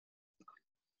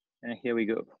And here we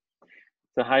go.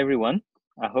 So hi everyone.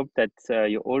 I hope that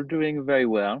you're all doing very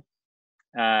well.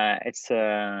 It's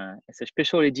a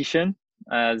special edition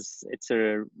as it's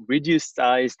a reduced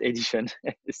sized edition.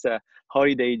 It's a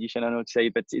holiday edition, I don't know what to say,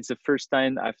 but it's the first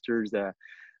time after the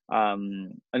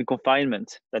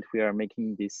unconfinement that we are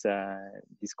making this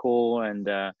this call, and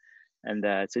so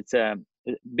it's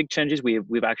big changes.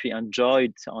 We've actually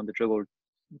enjoyed on the JOGL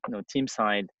team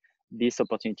side this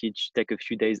opportunity to take a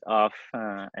few days off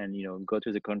and go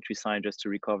to the countryside just to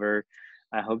recover.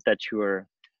 I hope that you are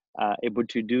able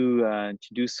to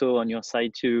do so on your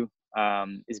side too.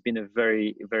 It's been a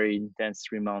very intense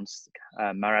 3 months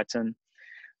marathon.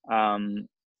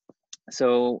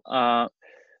 So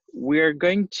we're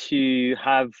going to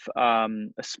have a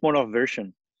smaller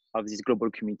version of this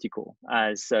global community call,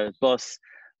 as both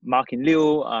Mark and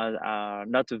Leo are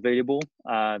not available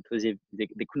because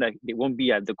they won't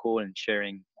be at the call and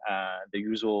sharing the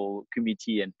usual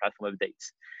community and platform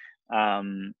updates.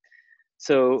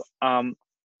 So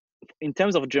in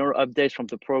terms of general updates from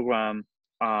the program,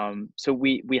 so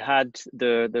we had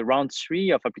the round 3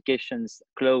 of applications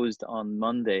closed on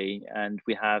Monday, and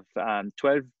we have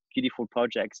 12 beautiful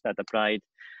projects that applied.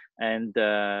 And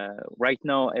right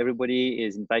now, everybody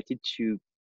is invited to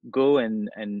go and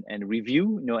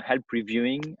review, help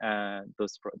reviewing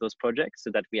those projects,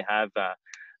 so that we have,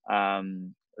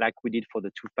 like we did for the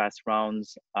 2 past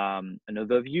rounds, an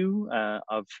overview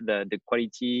of the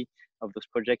quality of those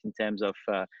projects in terms of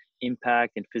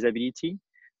impact and feasibility.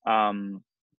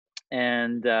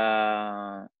 And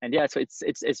yeah, so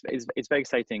it's very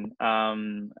exciting.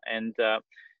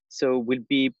 So we'll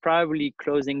be probably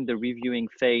closing the reviewing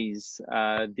phase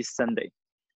this Sunday.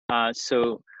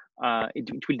 So it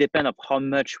will depend on how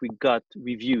much we got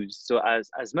reviews. So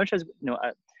as much as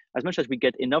as much as we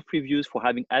get enough reviews for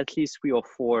having at least 3 or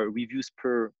 4 reviews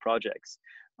per projects,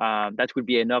 that will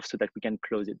be enough so that we can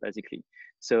close it basically.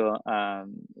 So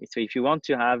so if you want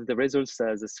to have the results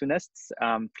the soonest,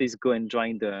 please go and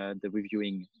join the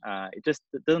reviewing. It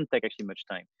doesn't take actually much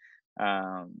time.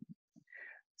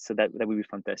 So that would be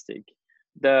fantastic.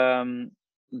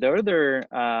 The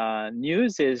other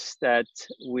news is that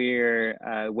we're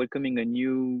welcoming a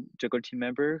new JOGL team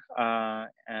member.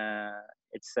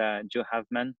 It's Joe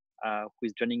Havman, who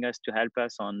is joining us to help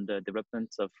us on the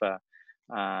development of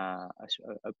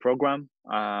a program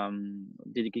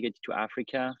dedicated to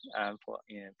Africa for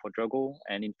JOGL.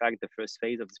 And in fact, the first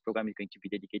phase of this program is going to be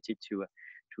dedicated to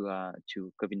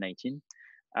COVID-19.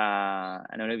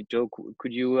 I don't know, Joe,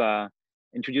 could you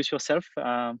introduce yourself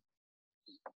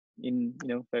in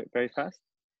very fast?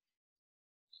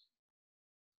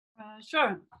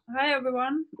 Sure. Hi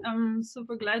everyone. I'm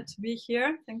super glad to be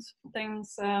here. Thanks,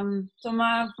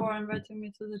 Thomas, for inviting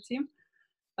me to the team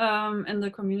and the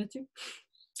community.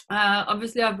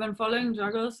 Obviously, I've been following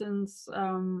JOGL since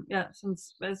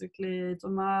since basically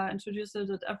Thomas introduced it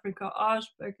at Africa Arch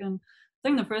back in, I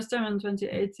think, the first time in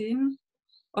 2018.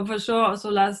 Or for sure, also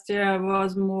last year I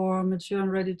was more mature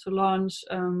and ready to launch.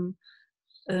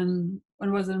 When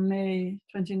was it? May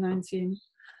 2019.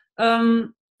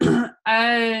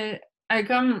 I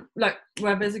come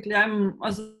basically I'm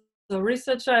also a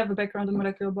researcher. I have a background in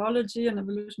molecular biology and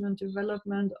evolution and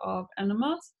development of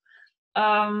animals.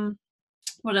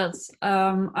 What else?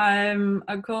 I'm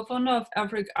a co-founder of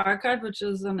Africa Archive, which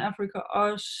is an Africa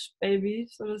Arch baby,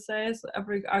 so to say. So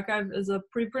Africa Archive is a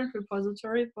preprint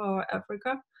repository for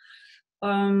Africa.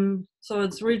 So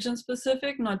it's region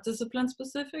specific, not discipline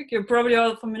specific. You're probably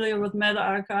all familiar with Meta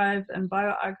Archive and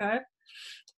bioRxiv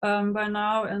by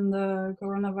now in the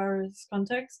coronavirus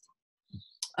context.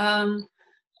 And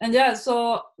yeah,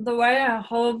 so the way I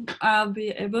hope I'll be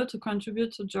able to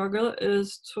contribute to JOGL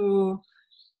is to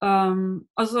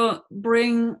also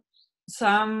bring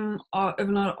some, or if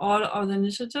not all, of the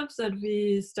initiatives that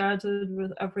we started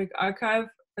with Africa Archive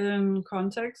in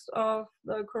context of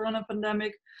the corona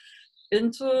pandemic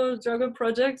into JOGL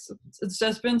projects. It's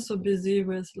just been so busy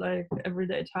with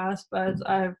everyday tasks, but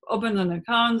I've opened an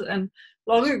account and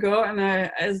long ago, and I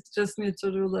just need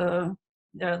to do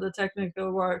the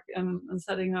technical work and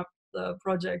setting up the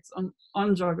projects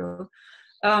on JOGL.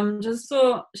 Just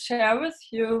to share with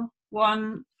you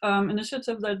one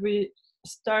initiative that we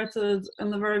started in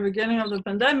the very beginning of the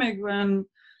pandemic, when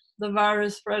the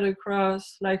virus spread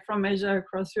across, from Asia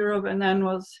across Europe, and then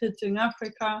was hitting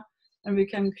Africa, and we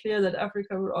became clear that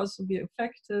Africa would also be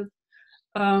affected.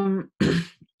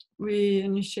 We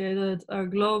initiated a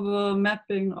global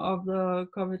mapping of the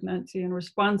COVID-19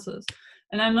 responses.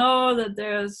 And I know that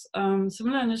there's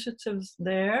similar initiatives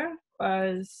there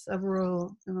by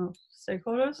several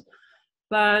stakeholders,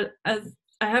 but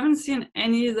I haven't seen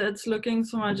any that's looking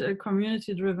so much at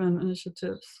community-driven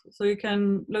initiatives. So you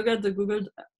can look at the Google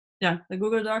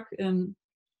Doc in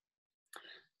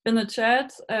the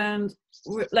chat, and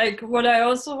like what I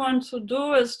also want to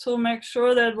do is to make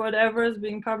sure that whatever is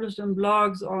being published in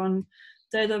blogs on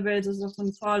databases of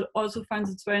some sort also finds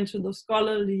its way into the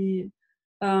scholarly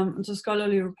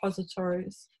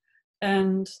repositories.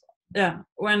 And yeah,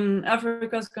 when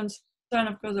Africa is concerned,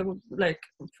 of course, I would like,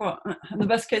 for in the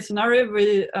best case scenario,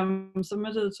 we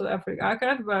submitted it to Africa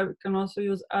Archive, but we can also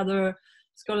use other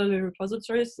scholarly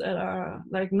repositories that are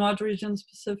like not region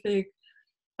specific,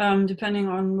 depending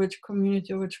on which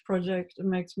community or which project it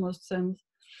makes most sense.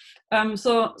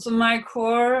 So my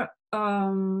core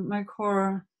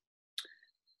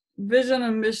vision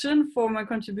and mission for my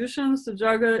contributions to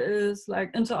JOGL is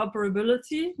like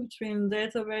interoperability between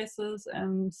databases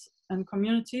and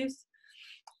communities.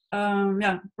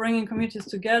 Bringing communities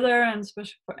together, and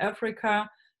especially for Africa,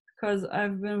 because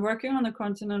I've been working on the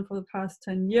continent for the past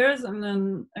 10 years and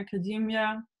in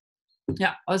academia,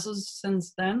 also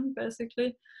since then,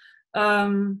 basically.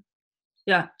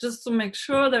 Just to make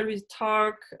sure that we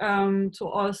talk to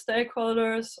all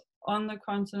stakeholders on the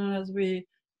continent as we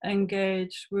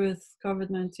engage with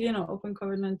COVID-19 or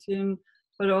OpenCovid19,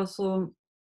 but also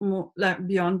more, like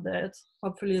beyond that.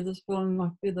 Hopefully this will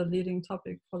not be the leading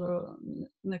topic for the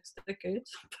next decade,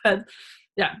 but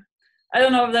yeah, I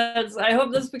don't know if that's, I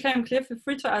hope this became clear. Feel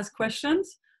free to ask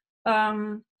questions.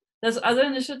 There's other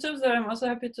initiatives that I'm also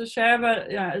happy to share, but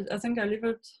yeah, I think I leave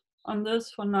it on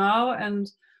this for now,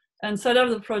 and set up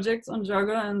the projects on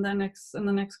JOGL, and then in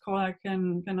the next call I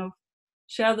can kind of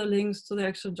share the links to the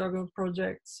actual JOGL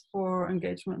projects for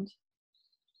engagement.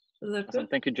 Is that awesome. good?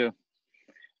 Thank you, Jo.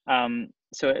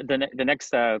 So the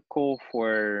next call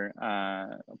for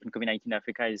OpenCovid19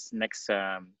 Africa is next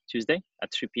Tuesday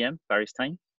at 3 p.m. Paris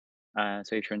time.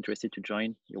 So if you're interested to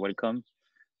join, you're welcome.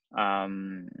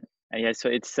 And yeah, so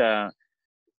it's the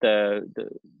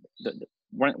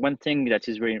one thing that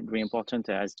is very, very important,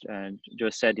 as Jo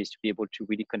said, is to be able to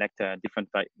really connect different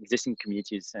existing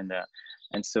communities, and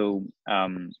so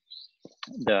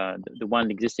the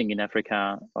one existing in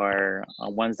Africa are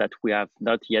ones that we have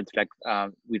not yet, like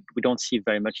we don't see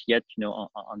very much yet,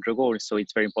 on JOGL. So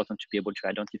it's very important to be able to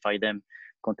identify them,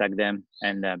 contact them,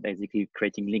 and basically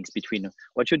creating links between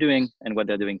what you're doing and what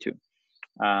they're doing too.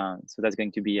 So that's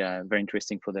going to be very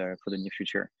interesting for the near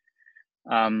future.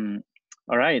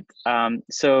 All right.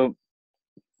 So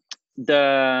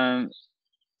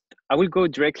I will go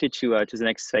directly to the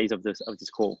next phase of this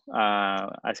call,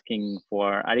 asking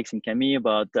for Alex and Camille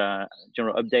about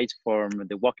general updates from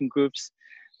the working groups.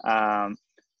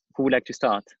 Who would like to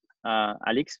start?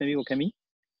 Alex, maybe, or Camille?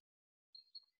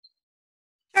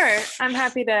 Sure, I'm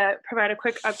happy to provide a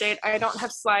quick update. I don't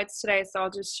have slides today, so I'll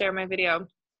just share my video.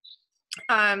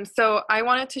 So I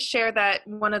wanted to share that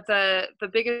one of the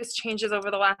biggest changes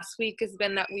over the last week has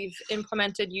been that we've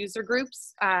implemented user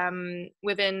groups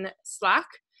within Slack.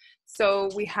 So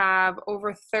we have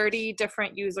over 30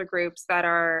 different user groups that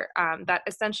are that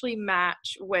essentially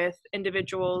match with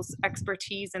individuals'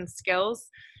 expertise and skills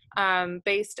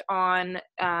based on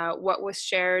what was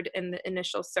shared in the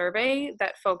initial survey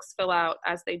that folks fill out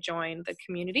as they join the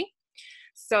community.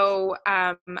 So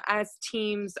as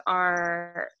teams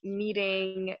are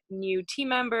needing new team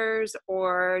members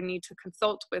or need to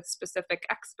consult with specific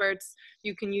experts,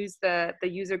 you can use the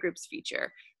user groups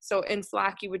feature. So in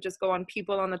Slack, you would just go on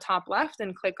people on the top left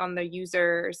and click on the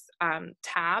users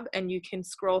tab, and you can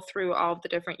scroll through all of the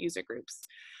different user groups.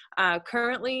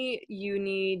 Currently, you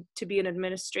need to be an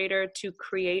administrator to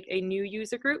create a new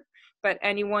user group, but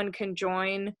anyone can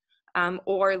join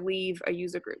or leave a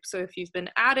user group. So if you've been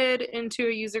added into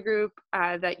a user group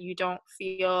that you don't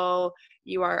feel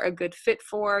you are a good fit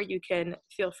for, you can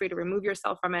feel free to remove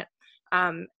yourself from it.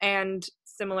 And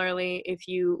similarly, if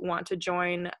you want to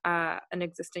join an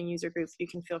existing user group, you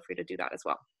can feel free to do that as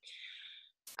well.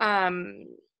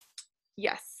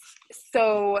 Yes,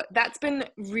 so that's been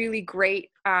really great.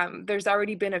 There's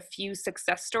already been a few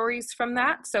success stories from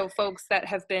that. So folks that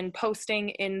have been posting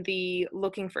in the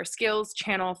Looking for Skills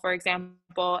channel, for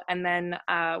example, and then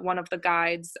one of the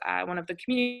guides, one of the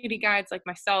community guides like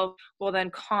myself, will then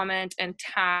comment and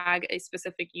tag a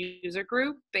specific user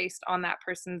group based on that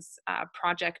person's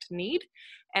project need.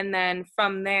 And then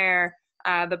from there,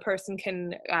 the person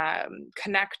can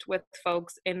connect with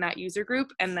folks in that user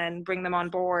group and then bring them on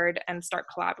board and start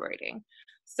collaborating.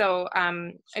 So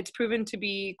it's proven to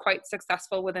be quite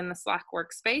successful within the Slack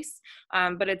workspace,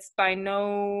 but it's by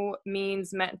no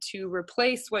means meant to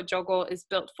replace what JOGL is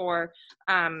built for,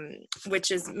 which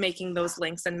is making those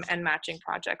links and matching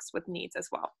projects with needs as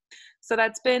well. So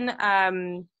that's been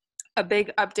a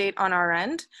big update on our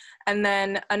end. And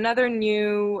then another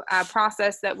new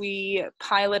process that we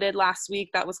piloted last week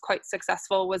that was quite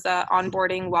successful was a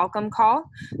onboarding welcome call.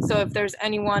 So if there's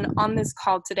anyone on this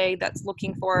call today that's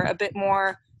looking for a bit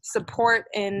more support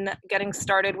in getting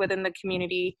started within the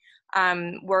community,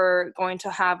 we're going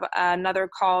to have another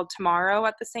call tomorrow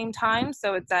at the same time.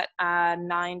 So it's at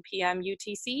 9 p.m.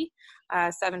 UTC,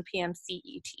 7 p.m.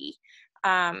 CET.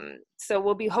 So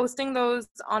we'll be hosting those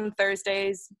on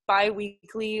Thursdays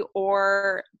bi-weekly,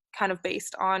 or kind of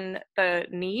based on the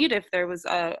need. If there was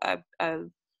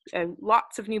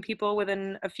lots of new people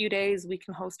within a few days, we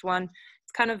can host one.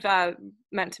 It's kind of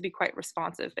meant to be quite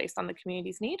responsive based on the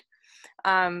community's need.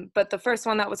 But the first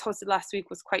one that was hosted last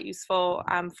week was quite useful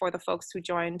for the folks who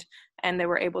joined, and they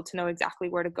were able to know exactly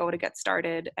where to go to get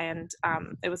started. And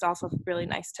it was also really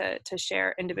nice to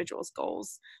share individuals'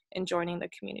 goals in joining the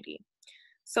community.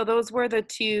 So those were the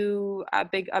two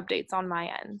big updates on my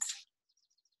end.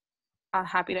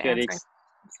 Happy to answer.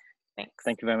 Thanks.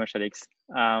 Thank you very much, Alex.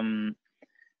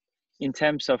 In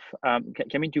terms of,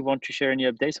 Camille, do you want to share any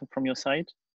updates from your side?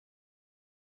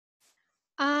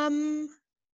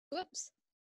 Whoops.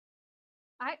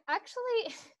 I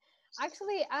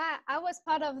was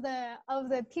part of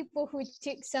the people who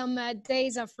took some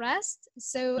days of rest.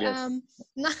 So yes.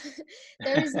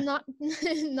 there is not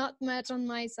much on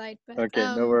my side. But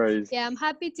okay, no worries. Yeah, I'm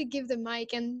happy to give the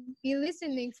mic and be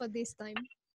listening for this time.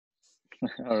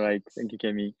 All right, thank you,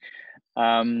 Camille.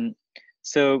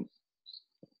 So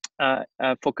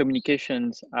for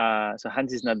communications, so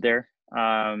Hans is not there,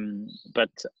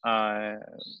 but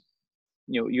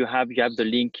you have the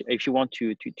link if you want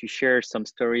to share some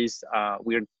stories.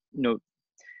 We're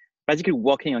basically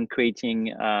working on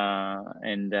creating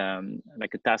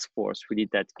like a task force really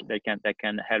that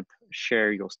can help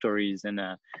share your stories and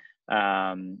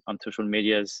on social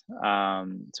medias.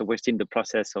 So we're still in the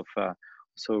process of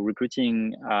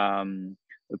recruiting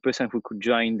a person who could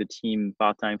join the team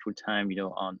part-time, full-time,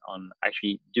 on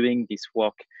actually doing this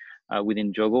work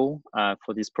within JOGL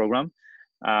for this program.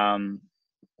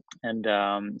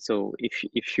 So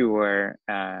if you're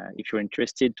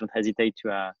interested, don't hesitate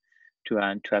to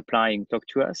apply and talk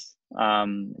to us.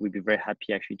 We'd be very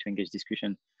happy actually to engage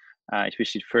discussion,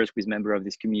 especially first with members of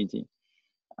this community.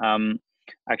 Pauline,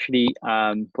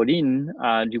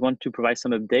 do you want to provide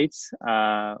some updates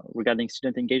regarding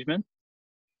student engagement?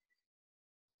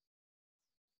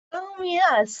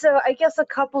 Yeah, so I guess a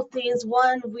couple things.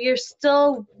 One, we're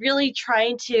still really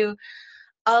trying to,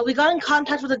 we got in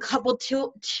contact with a couple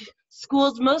two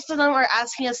schools. Most of them are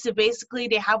asking us to basically,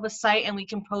 they have a site and we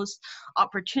can post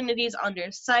opportunities on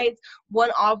their site.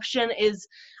 One option is,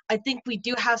 I think we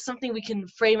do have something we can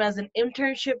frame as an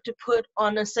internship to put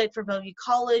on a site for Bellevue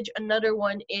College. Another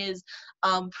one is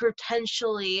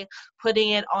potentially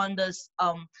putting it on this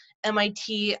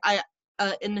MIT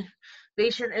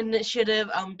Innovation Initiative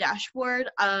dashboard.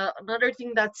 Another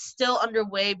thing that's still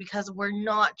underway, because we're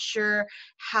not sure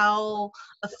how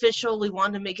official we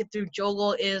want to make it through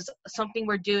JOGL, is something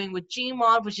we're doing with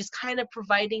Gmod, which is kind of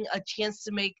providing a chance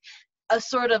to make a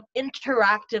sort of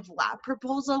interactive lab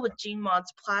proposal with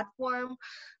Gmod's platform.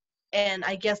 And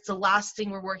I guess the last thing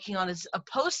we're working on is a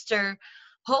poster,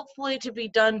 hopefully to be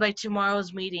done by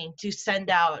tomorrow's meeting, to send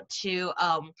out to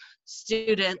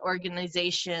student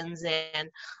organizations and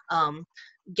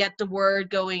get the word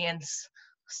going and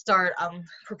start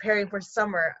preparing for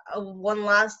summer. One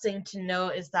last thing to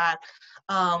note is that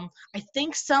I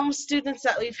think some students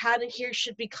that we've had in here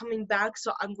should be coming back,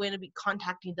 so I'm going to be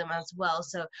contacting them as well.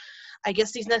 So I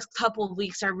guess these next couple of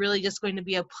weeks are really just going to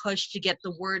be a push to get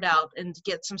the word out and to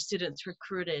get some students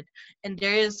recruited. And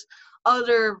there is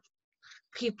other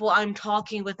people I'm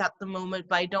talking with at the moment,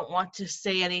 but I don't want to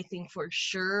say anything for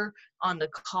sure on the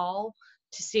call,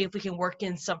 to see if we can work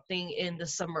in something in the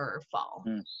summer or fall.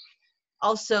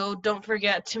 Also, don't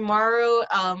forget tomorrow,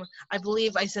 I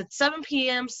believe I said 7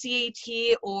 p.m.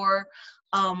 CAT or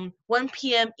 1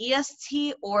 p.m.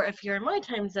 EST, or if you're in my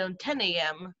time zone, 10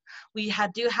 a.m. We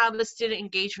do have a student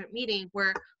engagement meeting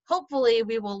where hopefully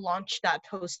we will launch that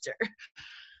poster.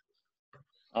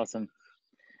 Awesome.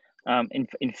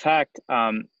 In fact,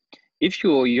 if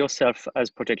you yourself as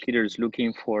project leaders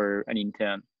looking for an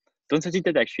intern, don't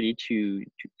hesitate actually to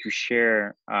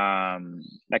share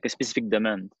like a specific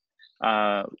demand.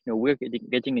 We're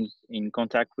getting in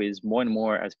contact with more and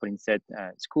more, as Pauline said,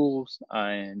 schools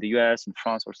in the US and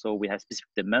France also. We have specific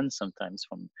demands sometimes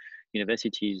from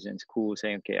universities and schools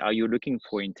saying, okay, are you looking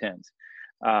for interns?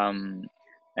 And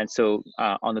so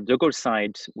on the JOGL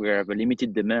side, we have a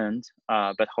limited demand,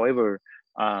 but however,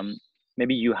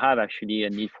 maybe you have actually a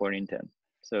need for an intern.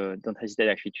 So don't hesitate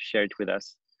actually to share it with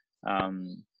us.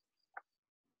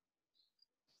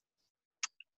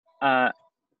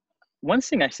 one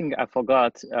thing I think I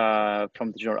forgot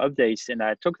from the general updates, and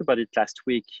I talked about it last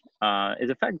week, is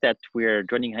the fact that we're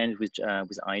joining hands with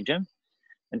iGEM.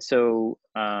 And so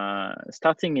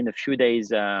starting in a few days,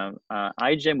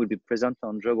 iGEM will be present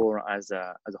on JOGL as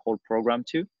a whole program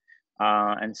too.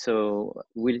 And so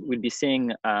we'll be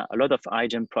seeing a lot of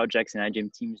iGEM projects and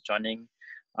iGEM teams joining.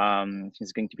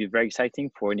 It's going to be very exciting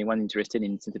for anyone interested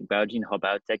in synthetic biology and how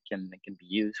biotech can be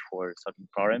used for solving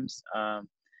problems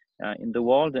in the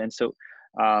world. And so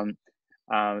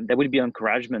there will be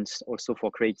encouragements also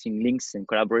for creating links and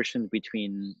collaboration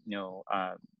between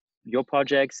your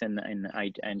projects and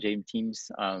iGEM teams.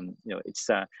 It's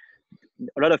a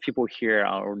lot of people here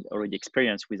are already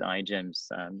experienced with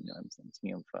iGEMs. I'm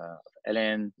thinking of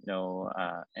Ellen,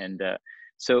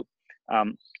 so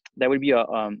there will be a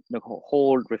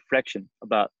whole reflection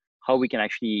about how we can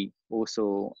actually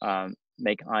also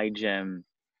make iGEM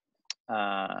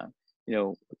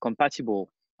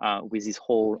compatible with this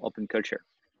whole open culture,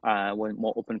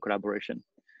 more open collaboration.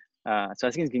 So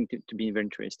I think it's going to be very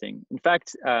interesting. In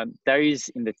fact, there is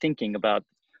in the thinking about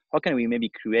how can we maybe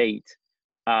create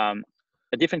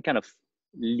a different kind of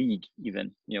league,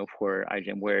 even for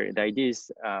iGEM, where the idea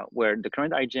is where the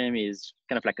current iGEM is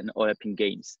kind of like an all-up-in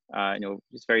games.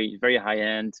 It's very high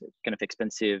end, kind of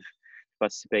expensive to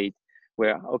participate.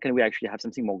 Where how can we actually have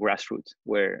something more grassroots,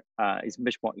 where it's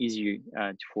much more easier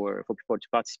for people to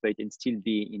participate and still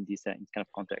be in this kind of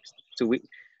context. So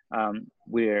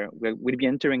we'll be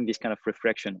entering this kind of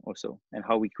reflection also, and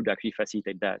how we could actually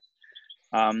facilitate that.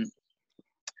 Can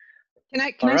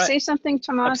I say something,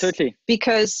 Tomas? Absolutely.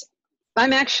 Because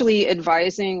I'm actually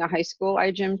advising a high school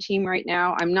iGEM team right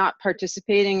now. I'm not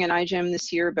participating in iGEM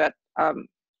this year, but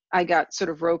I got sort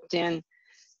of roped in.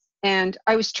 And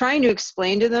I was trying to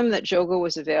explain to them that JOGL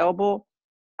was available.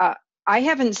 I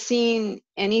haven't seen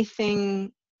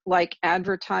anything like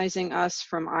advertising us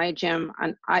from iGEM,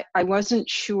 and I wasn't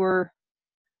sure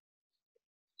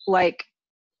like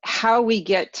how we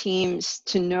get teams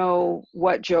to know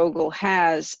what JOGL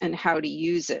has and how to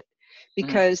use it.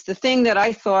 Because the thing that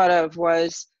I thought of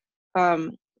was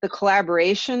the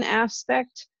collaboration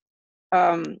aspect.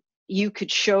 You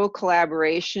could show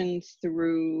collaboration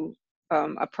through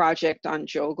a project on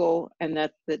JOGL, and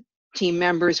that the team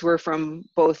members were from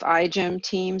both iGEM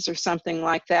teams or something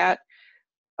like that.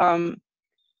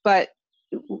 But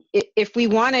if we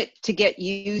want it to get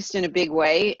used in a big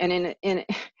way, and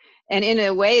in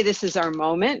a way, this is our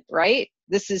moment, right?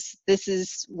 This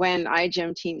is when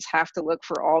iGEM teams have to look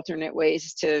for alternate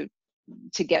ways to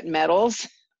get medals,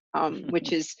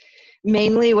 which is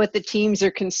mainly what the teams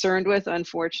are concerned with,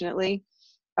 unfortunately.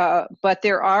 But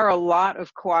there are a lot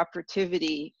of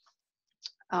cooperativity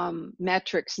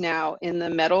metrics now in the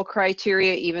medal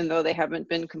criteria, even though they haven't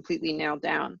been completely nailed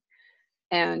down.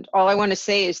 And all I want to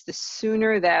say is the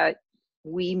sooner that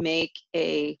we make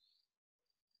a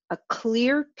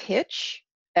clear pitch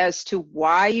as to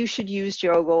why you should use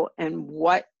JOGL and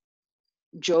what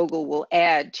JOGL will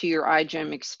add to your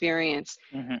iGEM experience,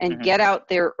 and get out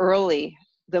there early,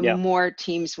 the more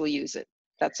teams will use it.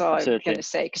 That's all I'm going to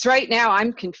say. Because right now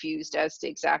I'm confused as to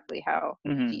exactly how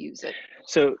to use it.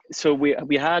 So we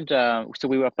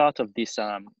were part of this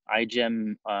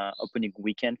iGEM opening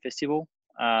weekend festival,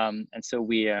 and so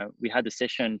we had a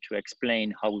session to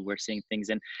explain how we were seeing things.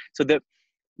 And so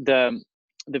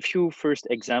the few first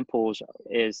examples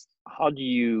is how do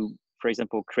you, for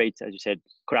example, create, as you said,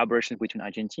 collaboration between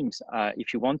iGEM teams.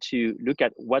 If you want to look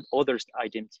at what others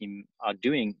iGEM team are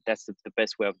doing, that's the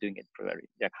best way of doing it. Probably,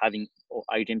 like having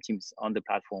iGEM teams on the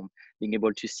platform, being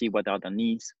able to see what are the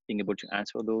needs, being able to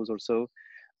answer those also.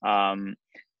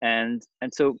 And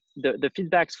so the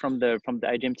feedbacks from the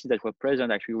iGEM teams that were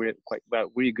present actually were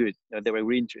really good. They were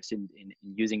really interested in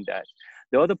using that.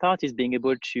 The other part is being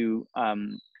able to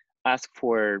ask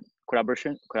for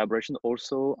collaboration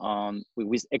also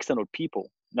with external people,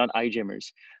 not iGEMers,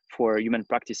 for human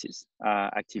practices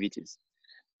activities,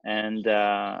 and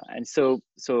so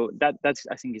that's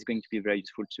I think is going to be very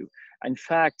useful too. In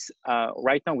fact,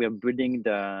 right now we are building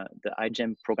the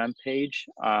iGEM program page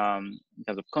in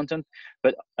terms of content,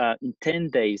 but in 10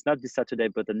 days, not this Saturday,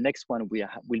 but the next one,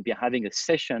 we'll be having a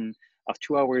session of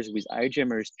 2 hours with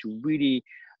iGEMers to really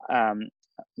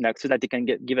so that they can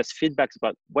give us feedbacks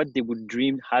about what they would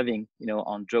dream having,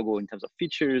 on JOGL in terms of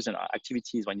features and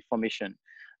activities or information,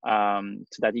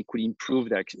 so that it could improve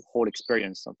the whole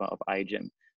experience of iGEM.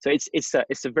 So it's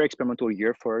a very experimental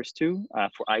year for us too,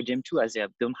 for iGEM too, as they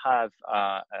don't have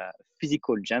a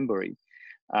physical jamboree,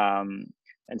 and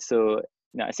so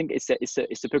I think it's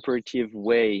a preparative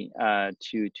way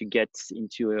to get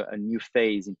into a new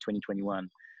phase in 2021.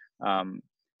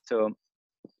 So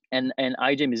and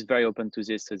IGEM is very open to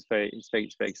this, so it's very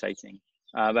exciting.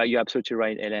 But you're absolutely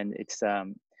right, Ellen. It's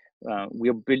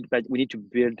but we need to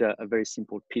build a very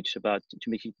simple pitch about to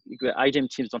make it. IGEM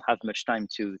teams don't have much time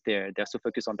to. They're so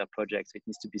focused on their projects. It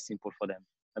needs to be simple for them.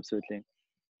 Absolutely.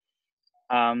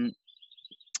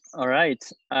 All right.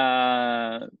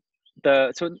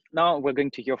 So now we're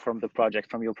going to hear from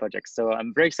your project. So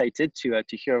I'm very excited to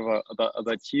hear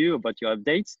about you, about your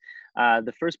updates.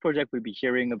 The first project we'll be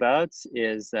hearing about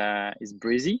is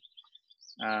Breezy.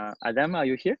 Adam, are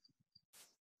you here?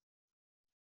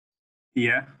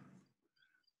 Yeah.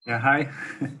 Hi.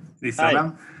 This is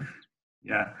Adam.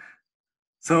 Yeah.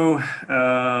 So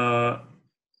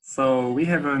so we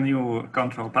have a new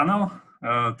control panel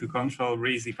to control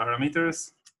Breezy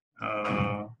parameters.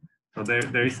 So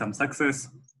there is some success.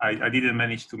 I didn't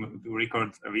manage to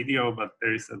record a video, but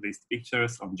there is at least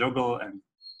pictures on JOGL and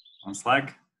on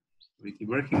Slack. We keep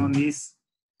working on this.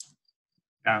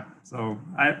 Yeah, so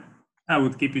I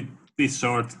would keep it this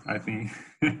short, I think.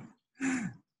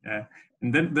 Yeah,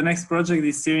 and then the next project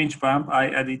is syringe pump. I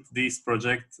added this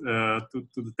project to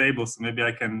the table, so maybe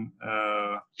I can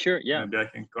sure, yeah, maybe I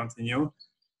can continue.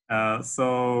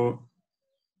 So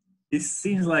it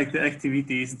seems like the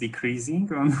activity is decreasing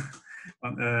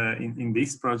in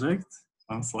this project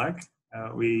on Slack.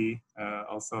 We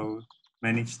also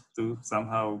managed to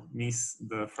somehow miss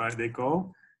the Friday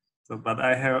call. So, but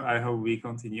I hope we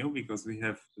continue because we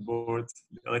have the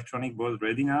electronic board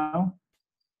ready now,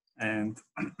 and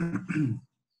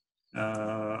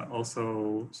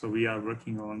also so we are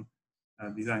working on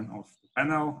design of the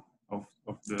panel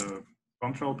of the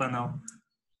control panel.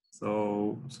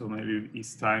 So maybe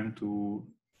it's time to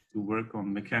work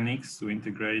on mechanics to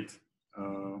integrate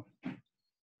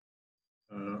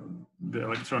the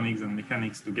electronics and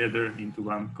mechanics together into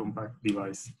one compact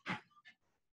device.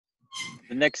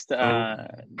 The next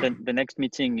the next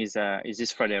meeting is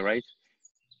this Friday, right?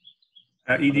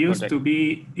 It used to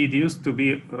be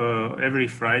every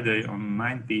Friday on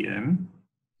 9 p.m.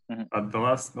 Mm-hmm. But the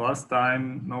last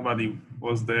time nobody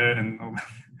was there and nobody,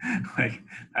 like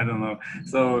I don't know.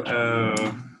 So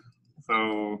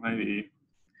maybe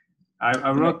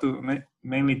I wrote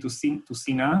mainly to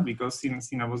Sina because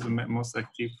Sina was the most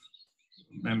active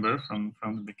member from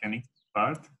the mechanic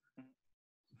part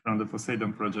from the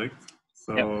Poseidon project.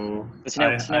 So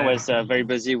yeah. Sina was very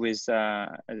busy with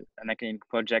an academic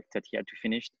project that he had to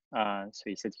finish. So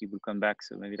he said he would come back.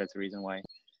 So maybe that's the reason why.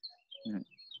 Mm.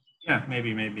 Yeah,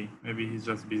 maybe he's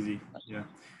just busy. Yeah.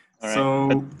 All so,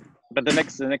 right. But the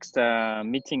next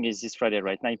meeting is this Friday,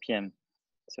 right? 9 p.m.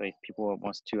 So if people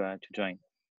wants to join.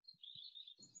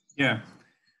 Yeah.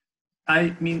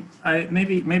 I mean,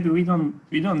 maybe we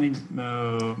don't need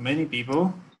many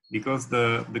people because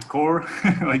the core,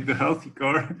 like the healthy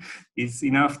core, is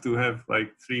enough to have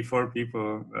like 3-4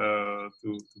 people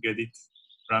to get it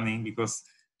running because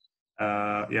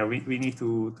yeah, we need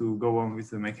to go on with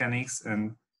the mechanics,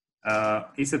 and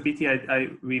it's a pity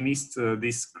we missed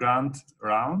this grant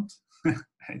round.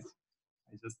 I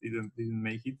just didn't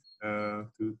make it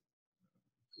to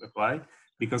apply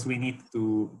because we need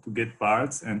to get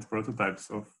parts and prototypes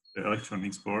of the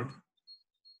electronics board.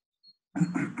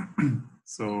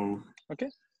 So okay.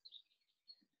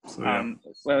 So yeah.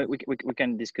 Well, we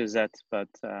can discuss that, but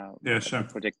yeah, sure.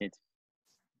 Project needs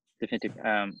definitely.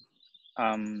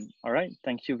 All right,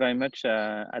 thank you very much,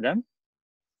 Adam.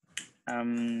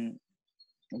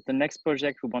 The next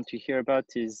project we want to hear about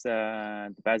is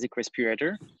the basic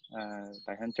respirator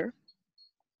by Hunter.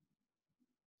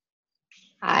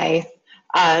 Hi.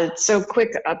 So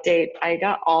quick update. I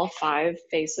got all 5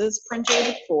 faces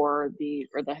printed for the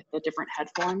different head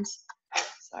forms.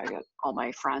 So I got all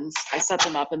my friends. I set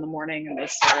them up in the morning and they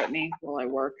stare at me while I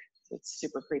work. So it's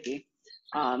super creepy.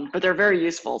 But they're very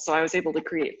useful. So I was able to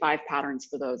create 5 patterns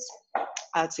for those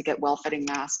to get well-fitting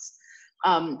masks.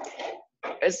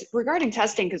 As regarding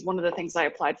testing, because one of the things I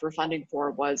applied for funding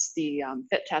for was the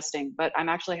fit testing, but I'm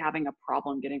actually having a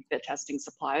problem getting fit testing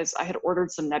supplies. I had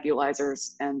ordered some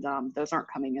nebulizers and those aren't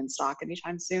coming in stock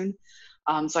anytime soon.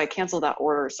 So I canceled that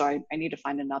order. So I need to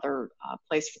find another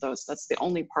place for those. That's the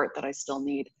only part that I still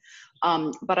need.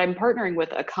 But I'm partnering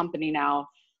with a company now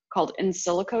called In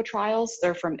Silico Trials.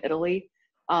 They're from Italy.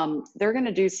 They're going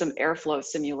to do some airflow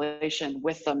simulation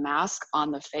with the mask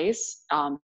on the face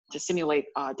to simulate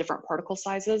different particle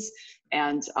sizes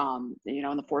and you know,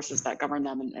 and the forces that govern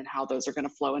them and how those are going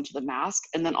to flow into the mask.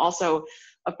 And then also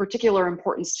of particular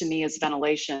importance to me is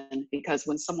ventilation, because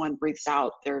when someone breathes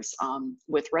out, there's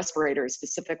with respirators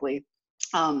specifically,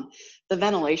 the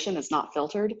ventilation is not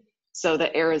filtered. So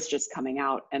the air is just coming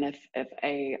out. And if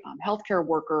a healthcare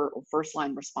worker or first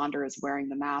line responder is wearing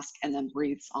the mask and then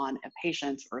breathes on a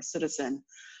patient or a citizen,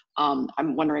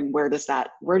 I'm wondering where does that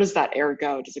air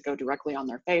go? Does it go directly on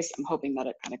their face? I'm hoping that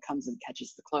it kind of comes and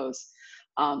catches the clothes.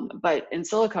 But In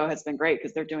Silico has been great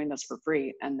because they're doing this for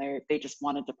free, and they just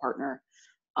wanted to partner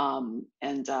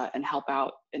and help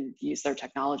out and use their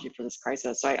technology for this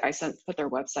crisis. So I put their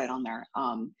website on there.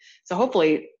 So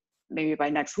hopefully maybe by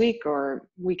next week or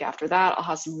week after that, I'll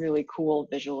have some really cool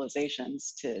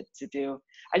visualizations to do.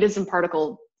 I did some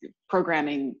particle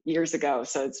programming years ago,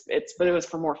 so but it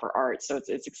was more for art. So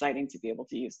it's exciting to be able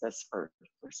to use this for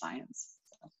science.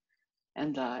 So,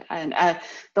 and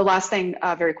the last thing,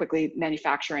 very quickly,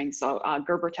 manufacturing. So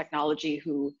Gerber Technology,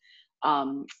 who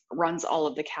runs all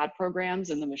of the CAD programs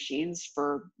and the machines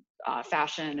for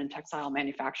fashion and textile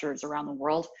manufacturers around the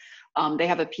world. They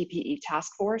have a PPE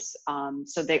task force,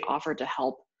 so they offered to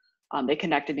help. They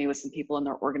connected me with some people in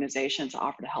their organization to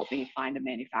offer to help me find a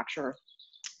manufacturer.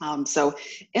 So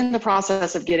in the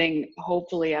process of getting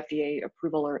hopefully FDA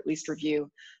approval or at least review,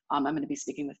 I'm going to be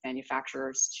speaking with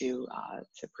manufacturers to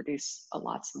produce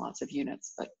lots and lots of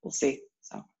units, but we'll see.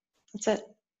 So that's it.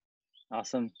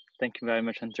 Awesome. Thank you very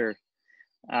much, Hunter.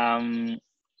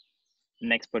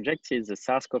 Next project is the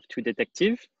SARS-CoV-2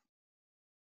 detective.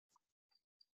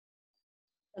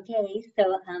 Okay,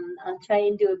 so I'll try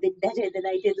and do a bit better than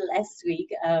I did last week.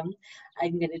 I'm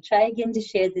going to try again to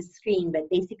share the screen, but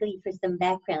basically for some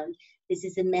background, this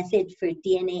is a method for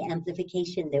DNA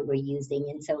amplification that we're using.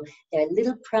 And so there are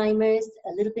little primers,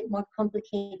 a little bit more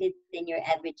complicated than your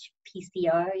average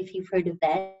PCR, if you've heard of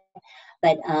that.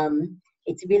 But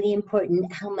it's really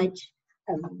important how much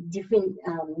different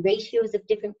ratios of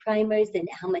different primers and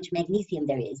how much magnesium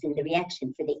there is in the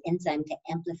reaction for the enzyme to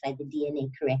amplify the DNA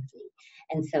correctly.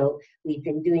 And so we've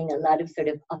been doing a lot of sort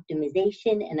of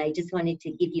optimization, and I just wanted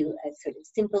to give you a sort of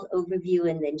simple overview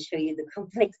and then show you the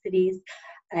complexities,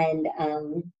 and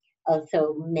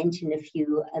also mention a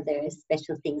few other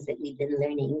special things that we've been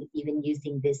learning, even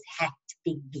using this hacked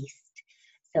big beast.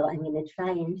 So I'm going to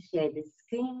try and share the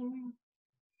screen.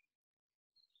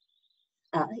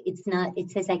 It's not, it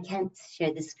says I can't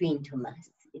share the screen, Thomas.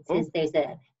 It says there's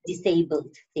a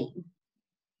disabled thing.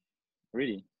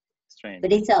 Really strange.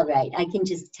 But it's all right. I can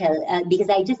just tell, because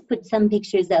I just put some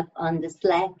pictures up on the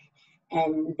Slack,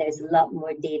 and there's a lot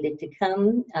more data to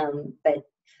come. But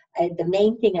the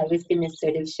main thing I was going to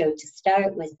sort of show to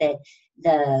start was that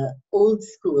the old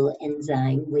school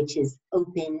enzyme, which is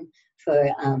open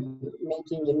for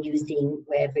making and using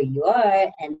wherever you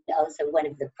are, and also one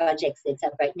of the projects that's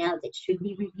up right now that should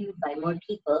be reviewed by more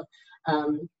people,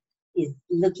 is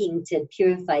looking to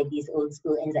purify these old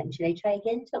school enzymes. Should I try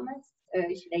again, Thomas? Or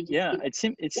should I just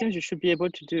it seems you should be able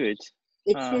to do it.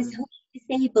 It says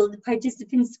disabled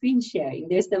participant screen sharing.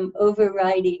 There's some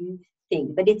overriding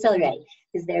thing, but it's all right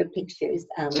because there are pictures.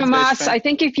 Tomas, I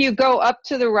think if you go up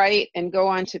to the right and go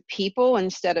on to people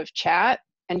instead of chat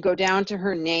and go down to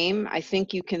her name, I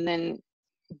think you can then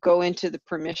go into the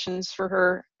permissions for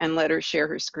her and let her share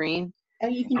her screen. Oh,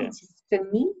 you think it's just for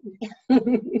me?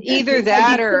 Either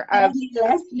that or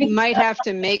you might have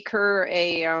to make her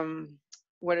a,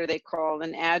 what are they called,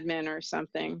 an admin or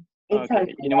something.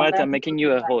 Okay, you know what, I'm making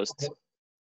you a host.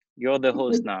 You're the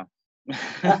host now.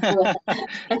 Tell me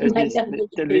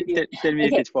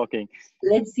if it's working.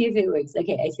 Let's see if it works.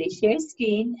 Okay, I say share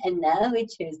screen, and now it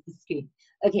shares the screen.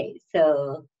 Okay,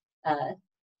 so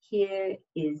here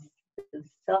is the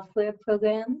software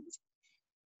program.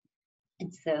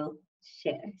 And so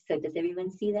share. So does everyone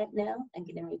see that now? I'm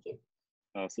going to make it.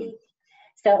 Awesome. See?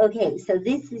 So, okay, so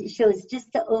this shows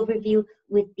just the overview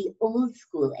with the old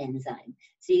school enzyme.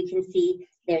 So you can see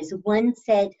there's one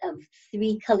set of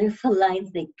 3 colorful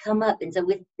lines that come up. And so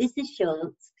this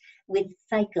shows with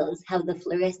cycles how the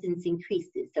fluorescence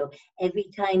increases. So every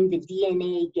time the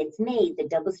DNA gets made, the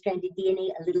double-stranded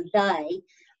DNA, a little dye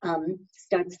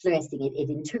starts fluorescing. It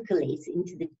intercalates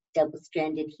into the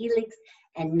double-stranded helix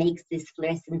and makes this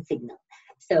fluorescent signal.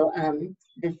 So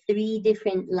the 3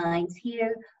 different lines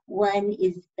here, one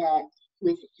is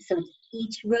so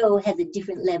each row has a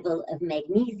different level of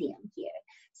magnesium here.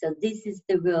 So this is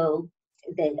the row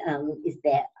that is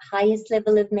the highest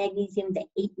level of magnesium, the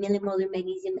 8 millimolar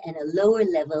magnesium, and a lower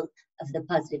level of the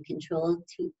positive control,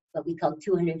 to what we call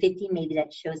 250. Maybe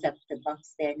that shows up the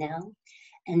box there now.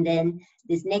 And then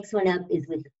this next one up is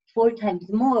with 4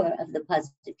 times more of the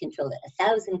positive control,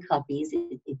 1,000 copies,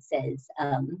 it says.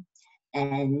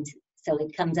 And so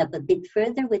it comes up a bit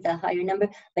further with a higher number,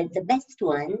 but the best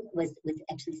one was with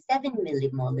actually 7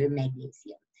 millimolar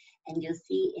magnesium. And you'll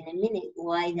see in a minute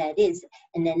why that is.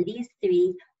 And then these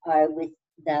 3 are with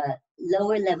the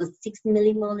lower levels, 6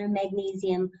 millimolar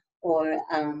magnesium, or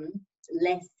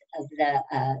less of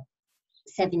the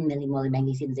 7 millimolar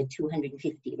magnesium, the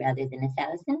 250 rather than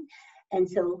 1,000. And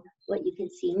so what you can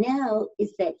see now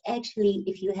is that actually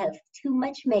if you have too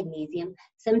much magnesium,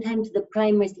 sometimes the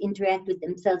primers interact with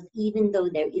themselves even though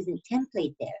there isn't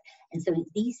template there. And so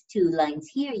these two lines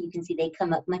here, you can see they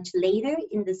come up much later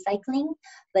in the cycling,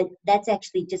 but that's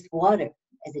actually just water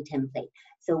as a template.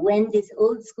 So when this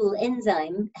old school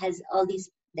enzyme has all these,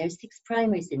 there's 6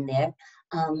 primers in there,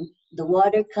 the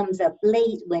water comes up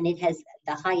late when it has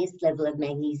the highest level of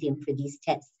magnesium for these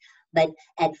tests. But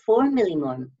at 4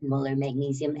 millimolar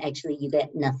magnesium, actually you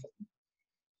get nothing.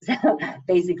 So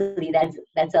basically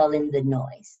that's all in the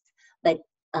noise. But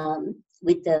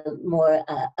with the more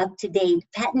up-to-date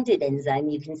patented enzyme,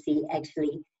 you can see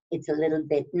actually it's a little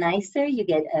bit nicer. You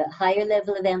get a higher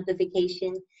level of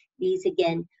amplification. These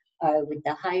again are with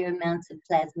the higher amounts of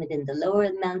plasmid and the lower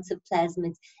amounts of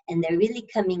plasmids, and they're really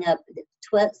coming up.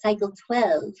 Cycle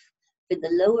 12 for the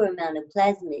lower amount of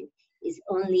plasmid is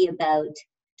only about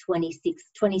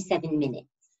 27 minutes.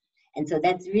 And so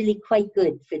that's really quite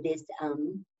good for this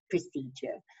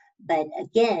procedure. But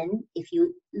again, if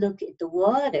you look at the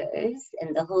waters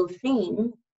and the whole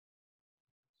thing,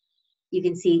 you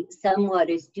can see some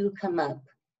waters do come up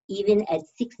even at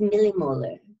 6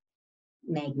 millimolar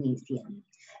magnesium.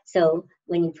 So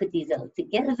when you put these all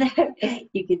together,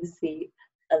 you can see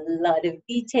a lot of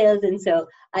details. And so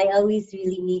I always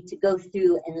really need to go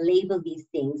through and label these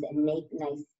things and make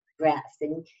nice graphs.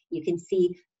 And you can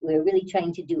see we're really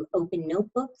trying to do open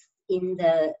notebooks in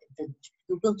the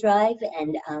Google Drive,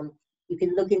 and you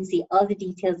can look and see all the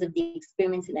details of the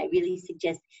experiments, and I really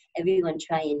suggest everyone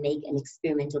try and make an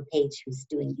experimental page who's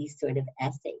doing these sort of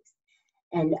assays.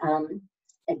 And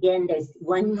again, there's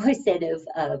one more set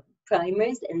of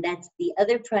primers, and that's the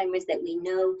other primers that we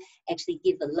know actually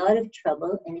give a lot of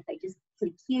trouble. And if I just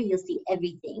click here, you'll see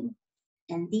everything.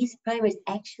 And these primers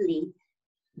actually,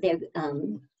 they're,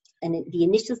 and the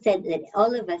initial set that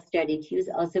all of us started to use,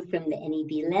 also from the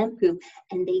NEB LAMP group,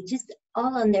 and they just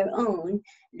all on their own,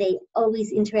 they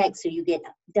always interact. So you get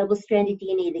double-stranded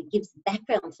DNA that gives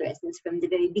background fluorescence from the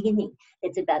very beginning.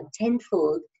 It's about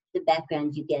tenfold the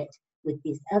background you get with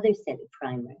this other set of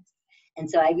primers. And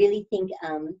so I really think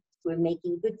we're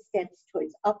making good steps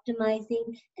towards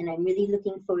optimizing, and I'm really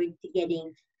looking forward to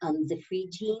getting the free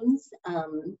genes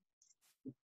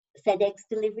FedEx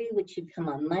delivery, which should come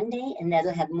on Monday, and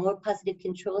that'll have more positive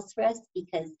controls for us,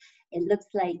 because it looks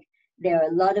like there are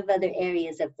a lot of other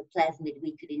areas of the plasmid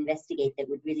we could investigate that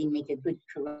would really make a good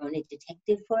corona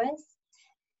detective for us.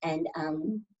 And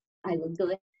I will go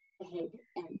ahead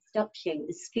and stop sharing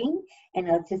the screen,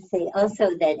 and I'll just say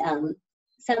also that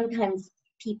sometimes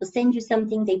people send you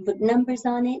something, they put numbers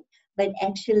on it, but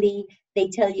actually they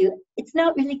tell you it's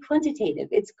not really quantitative,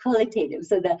 it's qualitative.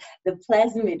 So the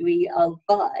plasmid we all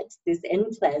bought, this N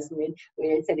plasmid,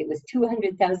 where it said it was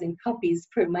 200,000 copies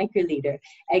per microliter,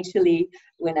 actually,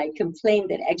 when I complained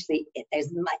that actually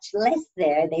there's much less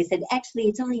there, they said actually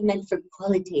it's only meant for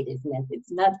qualitative methods,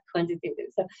 not quantitative.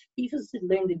 So people should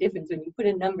learn the difference. When you put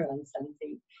a number on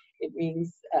something, it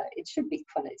means it should be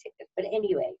quantitative. But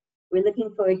anyway, we're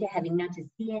looking forward to having not just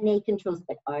DNA controls,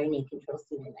 but RNA controls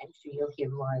soon. And I'm sure you'll hear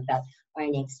more about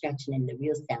RNA extraction in the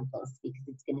real samples, because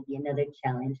it's going to be another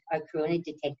challenge. Our corona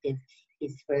detective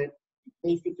is for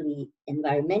basically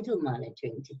environmental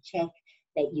monitoring, to check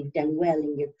that you've done well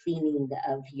in your cleaning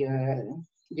of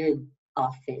your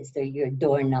office or your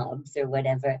doorknobs or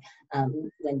whatever,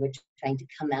 when we're trying to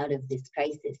come out of this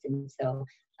crisis. And so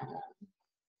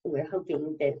we're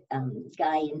hoping that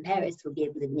Guy in Paris will be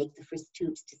able to make the first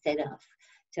tubes to set off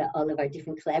to all of our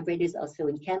different collaborators, also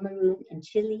in Cameroon and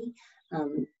Chile,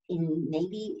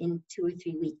 maybe in 2 or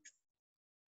 3 weeks.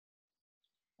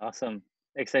 Awesome.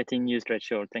 Exciting news,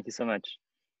 Rachel. Thank you so much.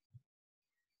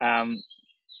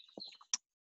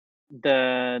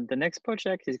 The next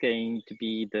project is going to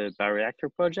be the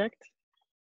bioreactor project.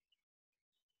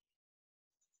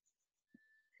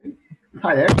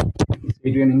 Hi there, it's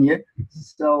Adrian in here.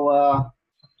 So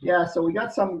yeah, so we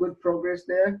got some good progress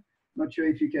there. Not sure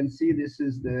if you can see, this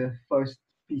is the first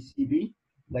PCB,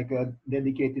 like a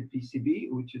dedicated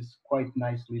PCB, which is quite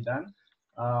nicely done.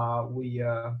 We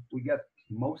got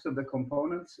most of the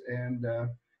components, and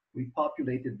we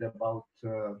populated about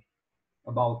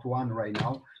one right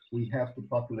now. We have to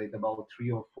populate about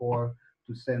 3 or 4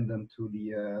 to send them to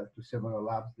the to several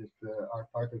labs that are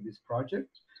part of this project.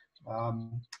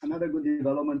 Another good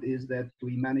development is that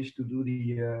we managed to do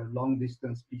the long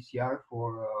distance PCR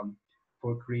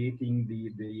for creating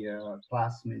the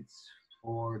plasmids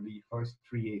for the first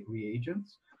 3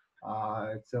 reagents.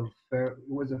 It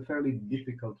was a fairly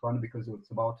difficult one because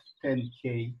it's about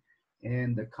 10K,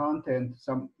 and the content,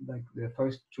 like the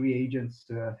first 3 agents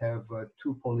have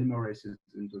 2 polymerases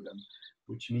into them,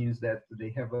 which means that they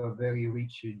have a very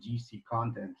rich GC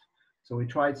content. So we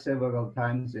tried several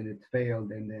times and it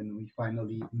failed, and then we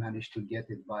finally managed to get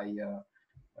it by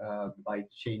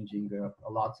changing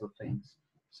lots of things.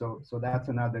 So that's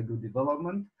another good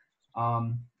development.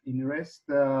 In the rest,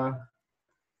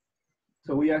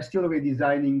 so we are still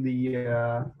redesigning the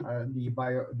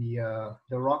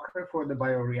rocker for the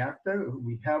bioreactor.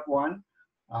 We have one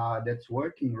that's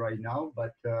working right now,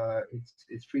 but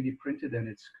it's 3D printed and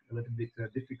it's a little bit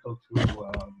difficult to.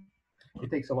 It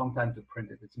takes a long time to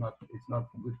print it. It's not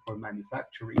good for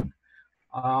manufacturing.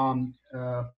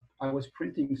 I was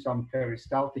printing some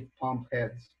peristaltic pump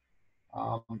heads.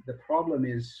 The problem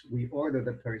is we ordered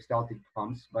the peristaltic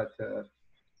pumps, but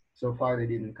so far they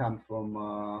didn't come from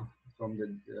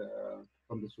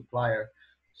the supplier.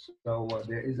 So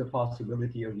there is a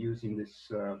possibility of using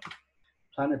this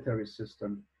planetary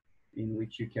system in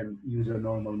which you can use a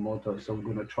normal motor. So we're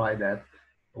going to try that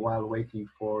while waiting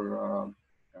for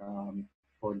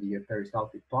the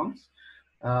peristaltic pumps.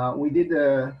 We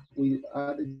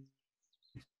added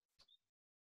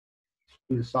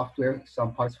to the software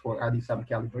some parts for adding some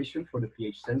calibration for the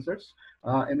pH sensors.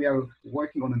 And we are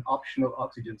working on an optional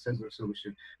oxygen sensor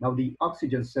solution. Now the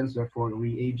oxygen sensor for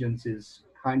reagents is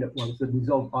kind of, well, it's a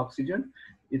dissolved oxygen.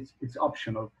 It's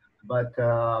optional, but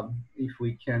if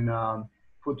we can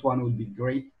put one would be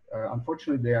great.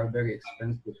 Unfortunately, they are very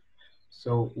expensive.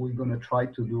 So we're gonna try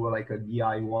to do like a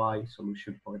DIY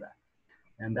solution for that.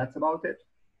 And that's about it.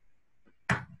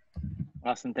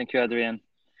 Awesome, thank you, Adrian.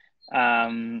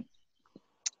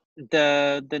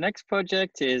 The next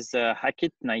project is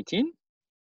Covid19.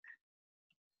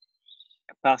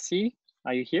 Parsi,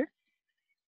 are you here?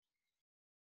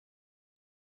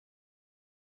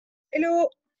 Hello.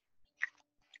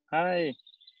 Hi.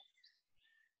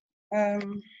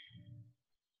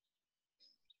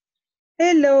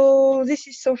 Hello, this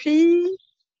is Sophie.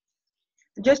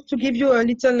 Just to give you a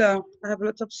little, I have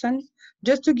lots of sun.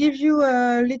 Just to give you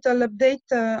a little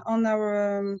update on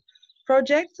our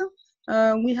project.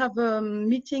 We have a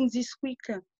meeting this week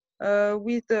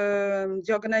with the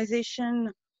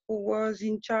organization who was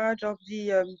in charge of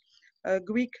the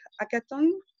Greek hackathon,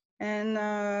 and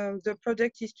the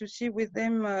project is to see with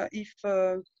them if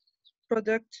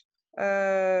product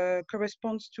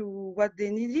corresponds to what they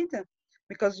needed,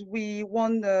 because we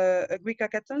won a Greek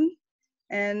hackathon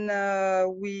and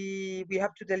we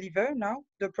have to deliver now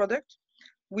the product.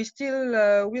 We're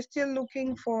still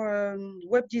looking for a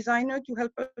web designer to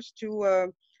help us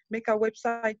to make our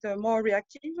website more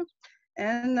reactive,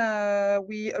 and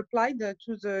we applied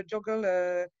to the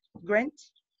JOGL grant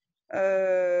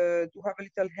to have a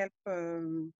little help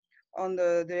on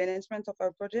the enhancement of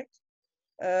our project.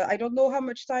 I don't know how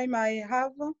much time I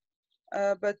have,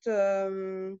 but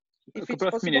if it's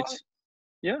possible, minutes.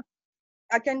 Yeah,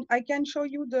 I can show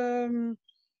you the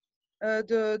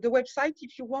website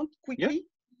if you want quickly. Yeah.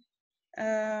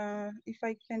 If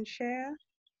I can share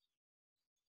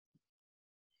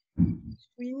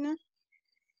screen.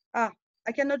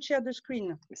 I cannot share the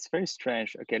screen. It's very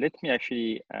strange. Okay, let me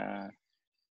actually.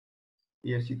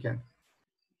 Yes, you can.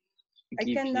 I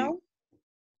can now.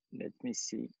 Let me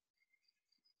see.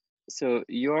 So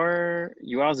you are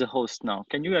the host now.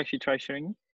 Can you actually try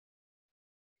sharing?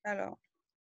 Alors,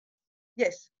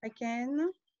 yes, I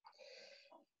can.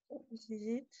 This is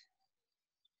it.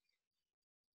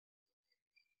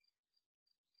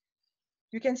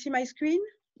 You can see my screen?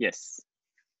 Yes.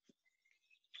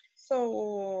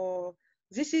 So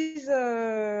this is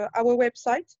our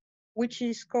website, which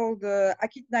is called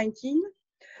Covid19.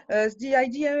 The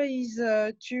idea is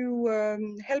to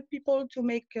help people to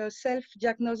make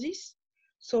self-diagnosis.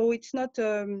 So it's not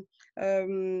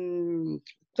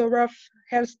thorough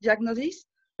health diagnosis,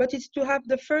 but it's to have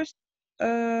the first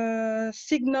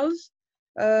signals,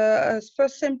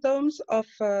 first symptoms of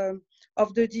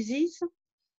the disease.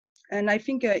 And I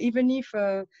think even if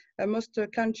most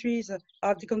countries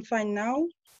are deconfined now,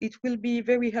 it will be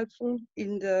very helpful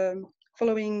in the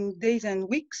following days and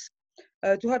weeks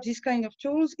to have this kind of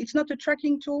tools. It's not a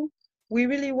tracking tool. We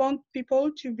really want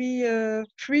people to be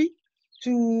free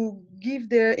to give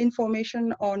their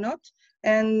information or not.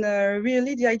 And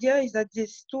really the idea is that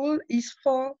this tool is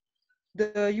for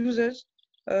the users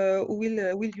who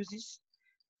will use this.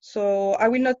 So I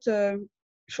will not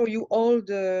show you all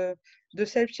the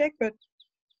self-check, but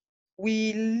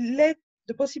we let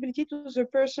the possibility to the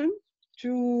person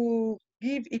to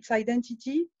give its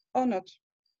identity or not.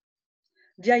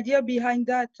 The idea behind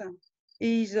that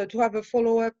is to have a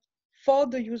follow-up for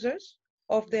the users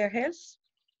of their health.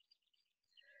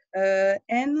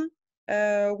 And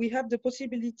we have the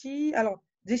possibility,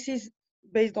 this is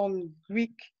based on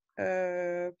Greek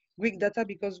data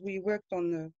because we worked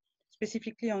on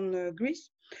specifically on Greece.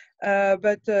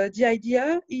 But the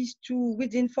idea is to,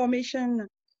 with the information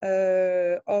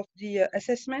of the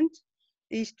assessment,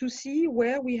 is to see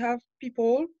where we have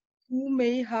people who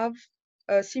may have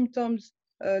symptoms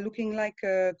looking like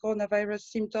coronavirus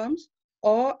symptoms,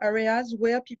 or areas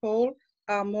where people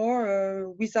are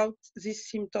more without these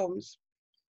symptoms.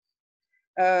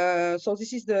 So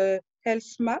this is the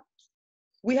health map.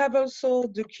 We have also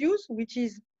the queues, which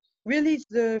is really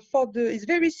it's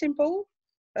very simple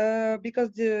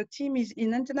because the team is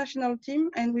an international team,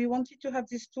 and we wanted to have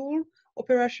this tool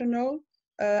operational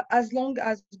as long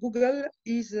as Google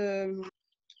is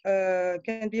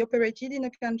can be operated in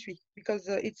a country, because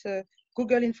it's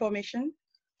Google information.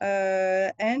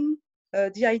 And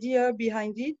the idea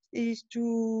behind it is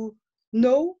to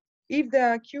know if there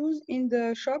are queues in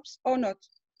the shops or not.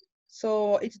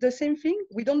 So it's the same thing.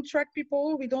 We don't track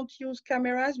people. We don't use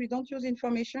cameras. We don't use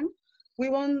information. We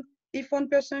want, if one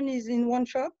person is in one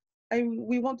shop,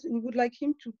 we would like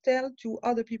him to tell to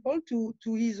other people,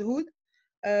 to his hood,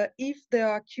 if there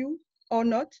are queue or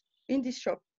not in this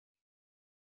shop.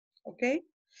 Okay.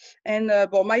 And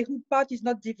well, my hood part is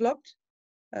not developed.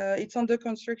 It's under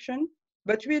construction,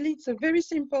 but really it's a very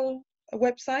simple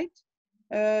website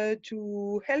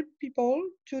to help people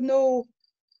to know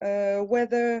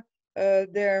whether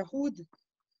their hood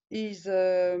is,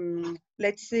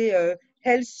 let's say,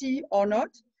 healthy or not,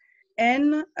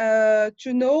 and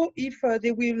to know if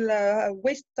they will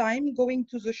waste time going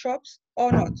to the shops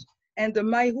or not. And the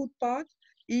My Hood part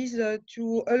is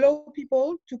to allow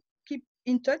people to keep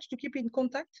in touch, to keep in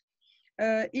contact,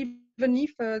 even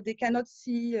if they cannot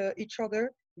see each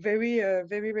other very,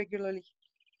 very regularly.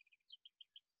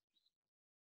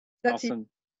 That's awesome.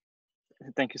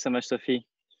 It. Thank you so much, Sophie.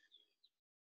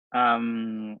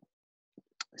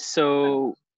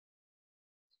 So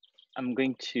I'm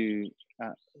going to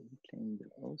claim the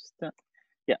host.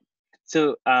 Yeah.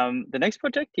 So the next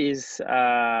project is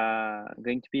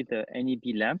going to be the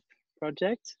NEB LAMP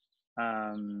project.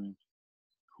 Who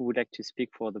would like to speak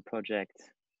for the project?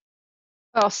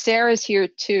 Well, Sarah's here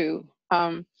too.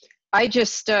 I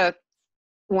just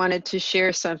wanted to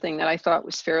share something that I thought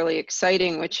was fairly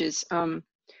exciting, which is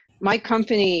my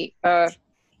company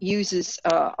uses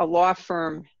a law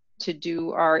firm to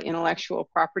do our intellectual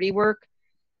property work.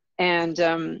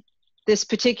 And this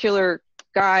particular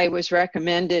guy was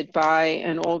recommended by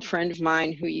an old friend of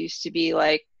mine who used to be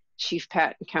like chief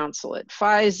patent counsel at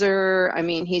Pfizer. I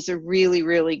mean, he's a really,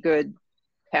 really good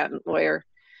patent lawyer.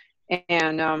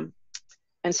 And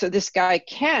so this guy,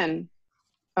 Ken,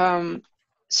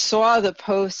 saw the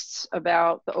posts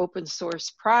about the open source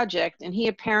project, and he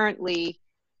apparently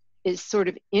is sort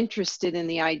of interested in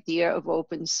the idea of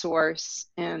open source.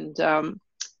 And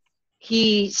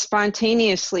he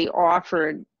spontaneously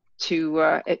offered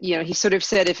to, he sort of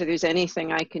said, if there's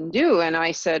anything I can do. And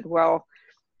I said, well,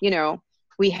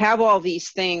 we have all these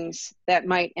things that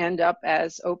might end up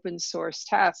as open source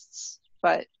tests,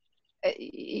 but,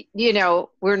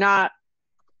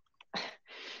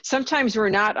 sometimes we're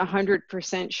not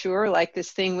 100% sure, like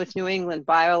this thing with New England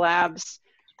Biolabs.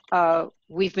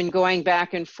 We've been going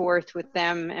back and forth with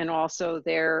them and also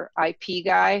their IP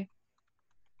guy.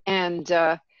 And,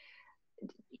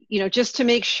 just to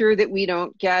make sure that we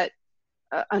don't get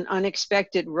an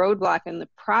unexpected roadblock in the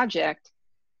project,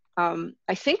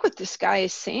 I think what this guy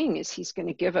is saying is he's going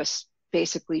to give us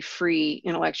basically free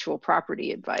intellectual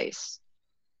property advice.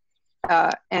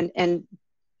 And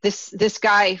this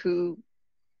guy who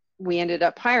we ended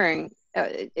up hiring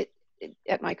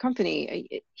at my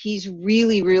company, he's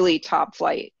really, really top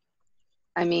flight.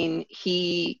 I mean,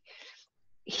 he's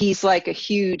like a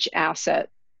huge asset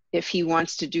if he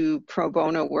wants to do pro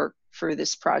bono work for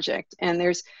this project. And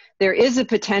there is a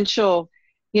potential,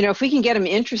 if we can get him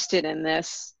interested in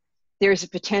this, there's a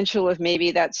potential of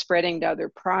maybe that spreading to other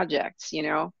projects,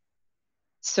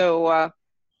 So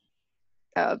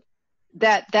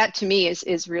that to me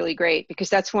is really great, because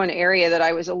that's one area that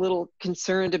I was a little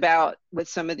concerned about with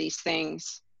some of these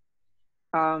things.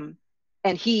 And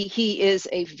he is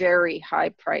a very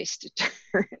high-priced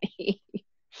attorney.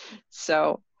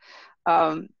 So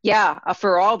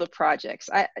for all the projects,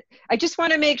 I just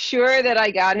want to make sure that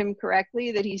I got him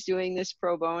correctly, that he's doing this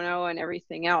pro bono and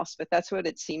everything else, but that's what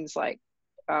it seems like.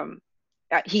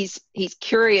 He's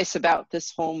curious about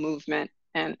this whole movement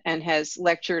and has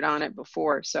lectured on it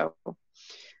before. So,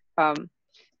 and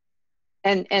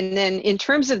then in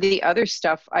terms of the other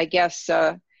stuff, I guess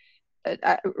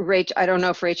Rachel, I don't know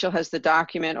if Rachel has the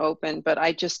document open, but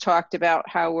I just talked about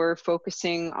how we're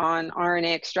focusing on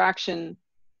RNA extraction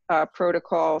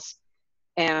protocols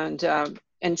and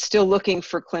still looking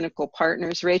for clinical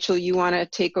partners. Rachel, you want to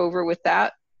take over with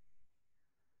that?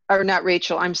 Or not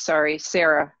Rachel, I'm sorry,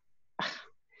 Sarah.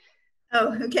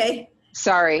 Oh, okay.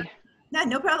 Sorry.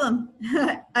 No problem.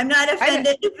 I'm not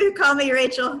offended if you call me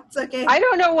Rachel. It's okay. I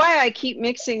don't know why I keep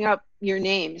mixing up your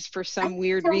names for some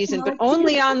weird reason, but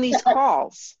only on these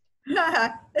calls.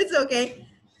 It's okay.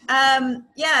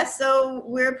 Yeah, so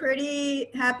we're pretty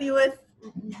happy with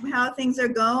how things are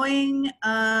going.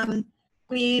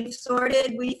 We've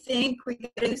sorted, we think we can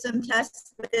do some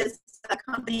tests with this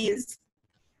company's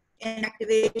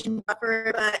inactivation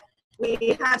buffer, but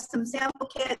we have some sample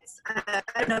kits. I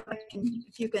don't know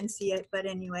if you can see it, but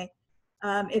anyway,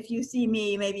 if you see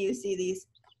me, maybe you see these,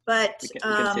 but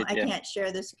I can't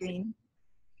share the screen.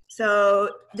 So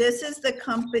this is the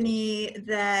company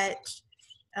that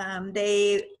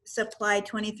they supply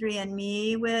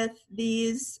 23andMe with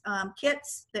these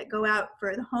kits that go out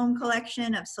for the home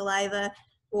collection of saliva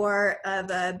or of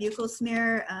a buccal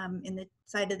smear in the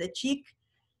side of the cheek.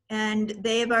 And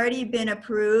they've already been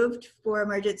approved for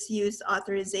emergency use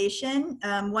authorization.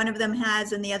 One of them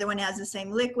has, and the other one has the same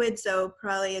liquid, so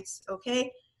probably it's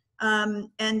okay.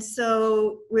 And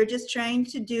so we're just trying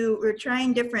to we're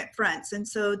trying different fronts. And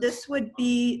so this would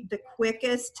be the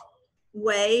quickest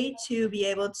way to be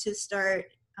able to start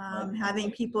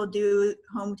having people do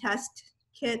home test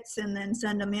kits and then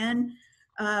send them in.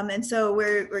 And so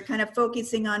we're kind of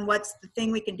focusing on what's the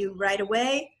thing we can do right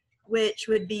away, which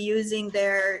would be using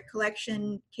their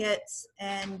collection kits.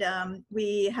 And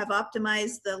we have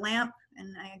optimized the lamp.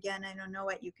 And again, I don't know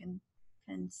what you can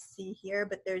see here,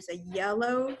 but there's a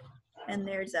yellow and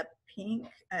there's a pink.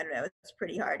 I don't know, it's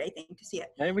pretty hard, I think, to see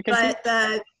it. Yeah, we can but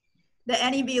see. the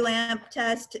NEB lamp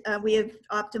test, we have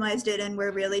optimized it and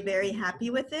we're really very happy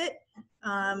with it.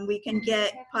 We can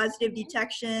get positive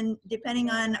detection, depending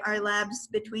on our labs,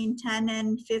 between 10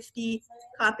 and 50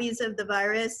 copies of the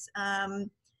virus.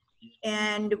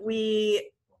 And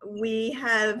we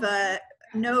have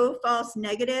no false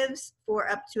negatives for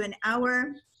up to an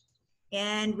hour.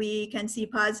 And we can see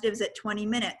positives at 20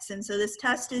 minutes. And so this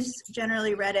test is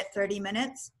generally read at 30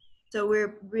 minutes. So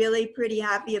we're really pretty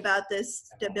happy about this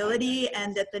stability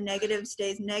and that the negative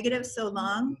stays negative so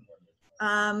long.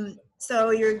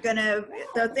 So you're gonna,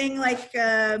 the thing like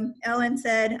Ellen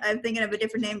said, I'm thinking of a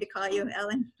different name to call you,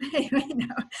 Ellen.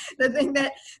 No, the thing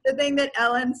that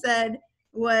Ellen said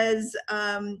was,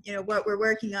 you know, what we're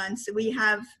working on. So we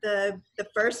have the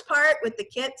first part with the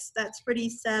kits, that's pretty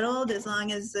settled as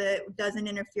long as it doesn't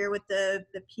interfere with the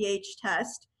pH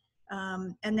test.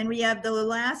 And then we have the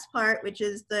last part, which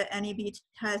is the NEB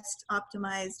test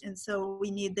optimized. And so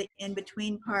we need the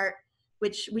in-between part,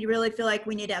 which we really feel like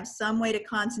we need to have some way to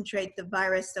concentrate the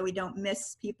virus so we don't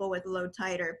miss people with low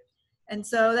titer. And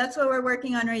so that's what we're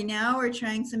working on right now. We're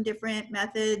trying some different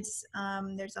methods.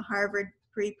 There's a Harvard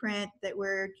preprint that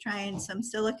we're trying some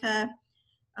silica,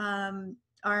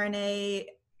 RNA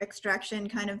extraction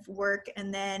kind of work.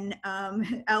 And then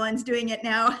Ellen's doing it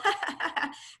now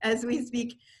as we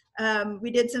speak.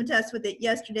 We did some tests with it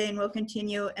yesterday and we'll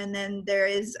continue. And then there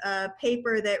is a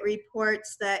paper that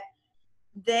reports that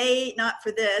they, not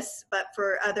for this, but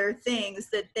for other things,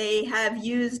 that they have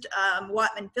used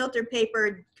Wattman filter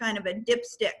paper, kind of a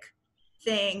dipstick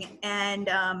thing. And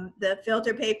the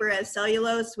filter paper has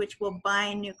cellulose, which will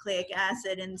bind nucleic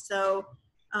acid. And so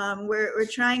we're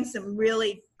trying some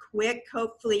really quick,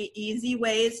 hopefully easy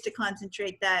ways to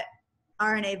concentrate that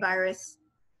RNA virus.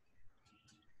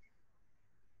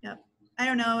 Yep. I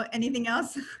don't know, anything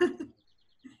else?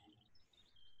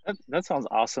 That sounds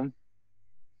awesome.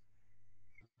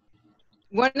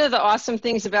 One of the awesome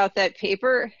things about that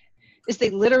paper is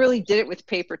they literally did it with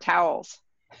paper towels.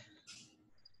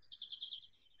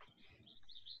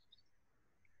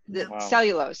 The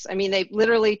cellulose. I mean, they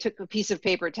literally took a piece of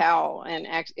paper towel and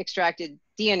extracted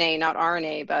DNA, not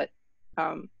RNA, but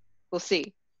we'll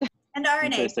see. And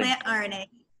RNA, plant RNA.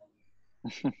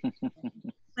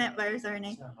 Plant virus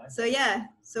RNA. So yeah,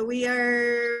 so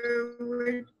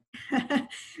we're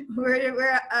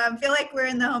feel like we're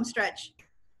in the home stretch.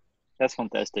 That's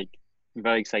fantastic.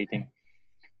 Very exciting.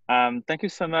 Thank you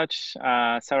so much,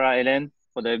 Sarah, Ellen,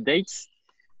 for the updates.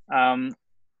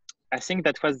 I think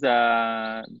that was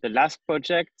the last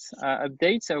project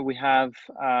update. So we have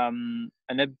an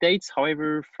update,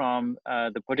 however, from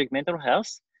the project Mental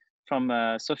Health from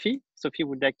Sophie. Sophie,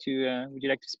 would you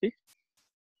like to speak?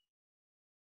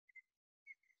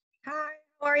 Hi,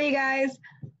 how are you guys?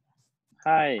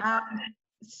 Hi.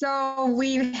 So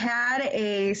we've had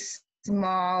a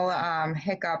small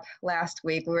hiccup last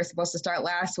week. We were supposed to start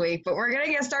last week, but we're going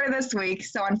to get started this week.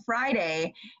 So on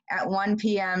Friday at 1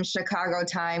 p.m. Chicago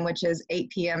time, which is 8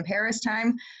 p.m. Paris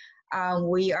time,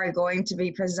 we are going to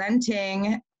be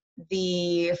presenting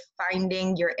the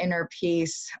Finding Your Inner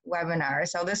Peace webinar.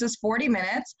 So this is 40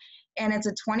 minutes. And it's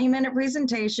a 20-minute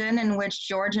presentation in which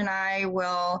George and I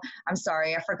will, I'm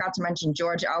sorry, I forgot to mention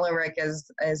George Ulrich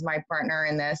is my partner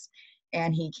in this,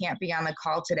 and he can't be on the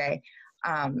call today.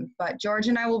 But George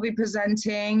and I will be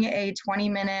presenting a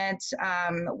 20-minute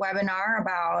webinar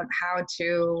about how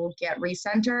to get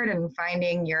recentered and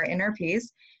finding your inner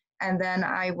peace. And then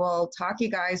I will talk you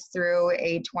guys through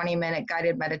a 20-minute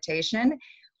guided meditation.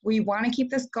 We want to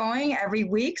keep this going every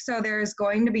week, so there's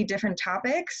going to be different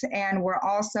topics, and we're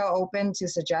also open to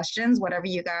suggestions, whatever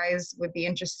you guys would be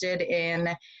interested in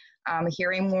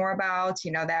hearing more about.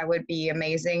 You know, that would be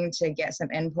amazing to get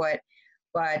some input.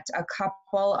 But a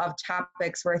couple of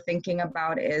topics we're thinking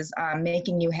about is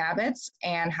making new habits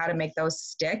and how to make those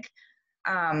stick,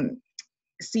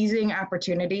 seizing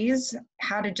opportunities,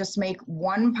 how to just make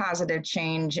one positive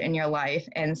change in your life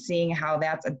and seeing how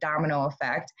that's a domino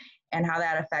effect, and how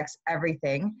that affects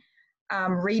everything.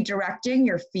 Redirecting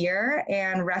your fear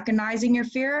and recognizing your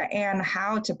fear and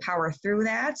how to power through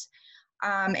that,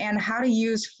 and how to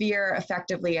use fear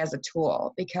effectively as a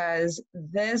tool, because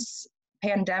this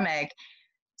pandemic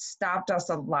stopped us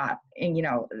a lot, and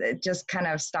it just kind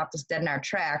of stopped us dead in our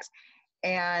tracks,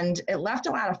 and it left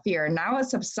a lot of fear. Now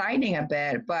it's subsiding a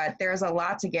bit, but there's a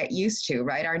lot to get used to,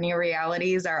 right? Our new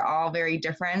realities are all very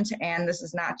different, and this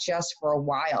is not just for a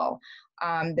while.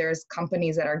 There's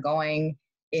companies that are going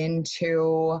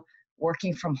into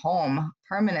working from home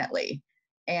permanently.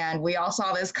 And we all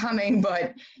saw this coming,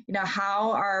 but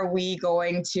how are we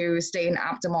going to stay in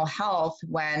optimal health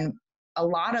when a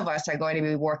lot of us are going to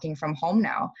be working from home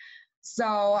now?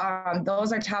 So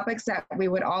those are topics that we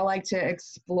would all like to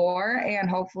explore, and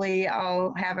hopefully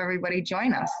I'll have everybody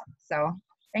join us. So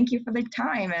thank you for the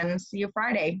time, and see you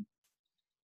Friday.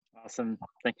 Awesome.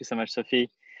 Thank you so much, Sophie.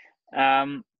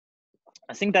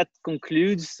 I think that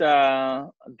concludes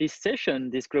this session,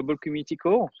 this global community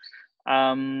call.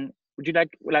 Would you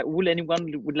would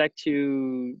anyone would like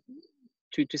to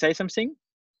say something?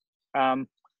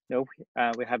 No,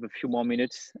 we have a few more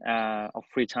minutes of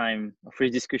free time, free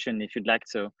discussion if you'd like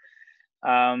to.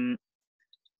 I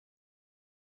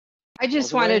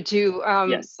just wanted to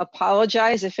yes.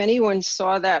 apologize if anyone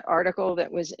saw that article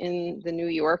that was in the New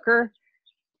Yorker.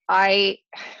 I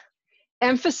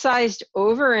emphasized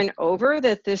over and over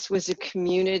that this was a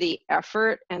community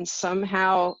effort, and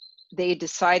somehow they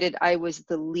decided I was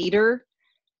the leader,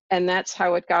 and that's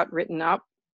how it got written up.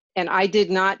 And I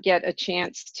did not get a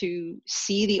chance to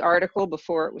see the article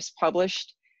before it was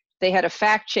published. They had a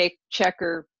fact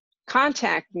checker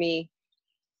contact me,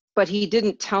 but he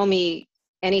didn't tell me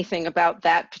anything about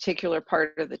that particular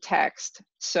part of the text.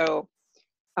 So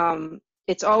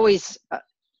it's always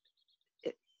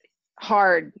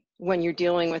hard when you're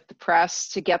dealing with the press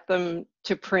to get them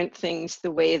to print things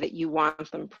the way that you want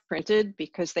them printed,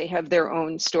 because they have their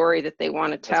own story that they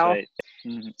want to tell. That's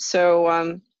right. Mm-hmm.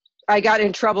 So I got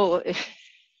in trouble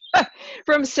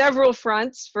from several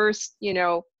fronts. First,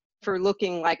 for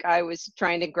looking like I was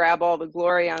trying to grab all the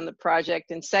glory on the project,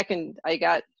 and second,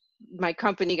 my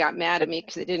company got mad at me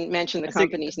because they didn't mention the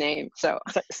company's name. So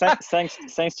thanks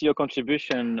to your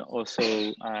contribution,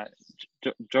 also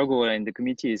JOGL and the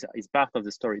committee is part of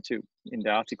the story too in the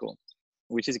article,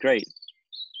 which is great.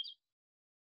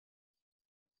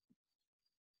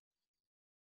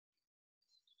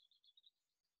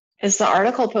 Is the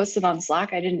article posted on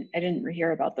Slack? I didn't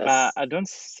hear about this. I don't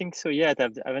think so yet. I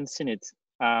haven't seen it.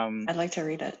 I'd like to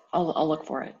read it. I'll look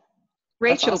for it.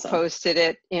 Rachel posted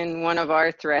it in one of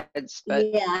our threads, but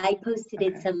yeah, I posted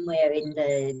it somewhere in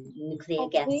the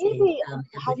nucleic acid.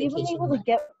 Have you been able to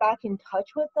get back in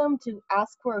touch with them to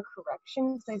ask for a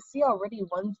correction? Because I see already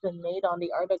one's been made on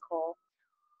the article.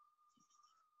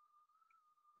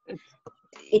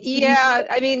 Yeah,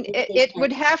 I mean, it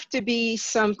would have to be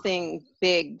something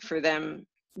big for them,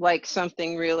 like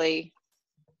something really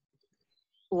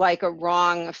like a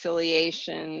wrong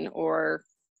affiliation, or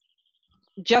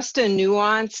just a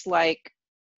nuance, like,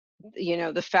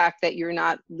 the fact that you're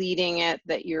not leading it,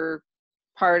 that you're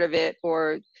part of it,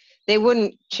 or they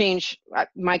wouldn't change.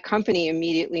 My company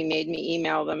immediately made me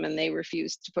email them, and they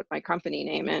refused to put my company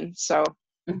name in. So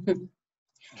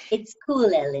it's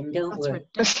cool, Ellen, don't worry.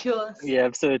 Ridiculous. Yeah,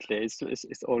 absolutely.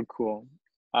 It's all cool.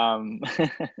 All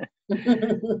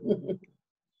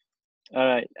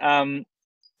right.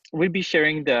 We'll be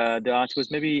sharing the articles.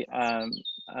 Maybe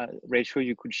Rachel,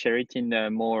 you could share it in a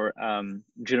more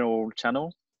general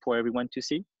channel for everyone to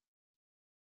see.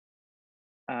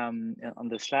 on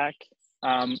the Slack.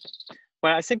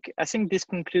 Well, I think this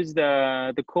concludes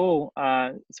the call.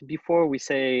 So before we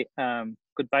say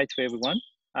goodbye to everyone,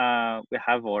 we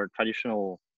have our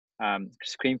traditional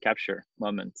screen capture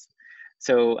moment.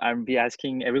 So I'll be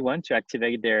asking everyone to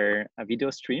activate their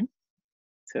video stream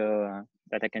so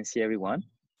that I can see everyone.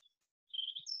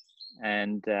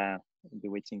 And we'll be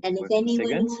waiting and for if a anyone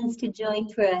second. wants to join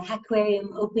for a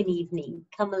Hackquarium open evening,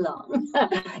 come along.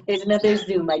 There's another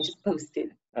Zoom I just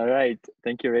posted. All right,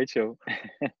 thank you, Rachel.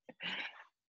 I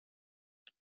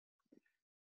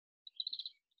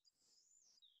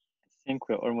think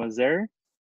we're almost there.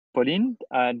 Pauline,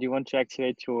 do you want to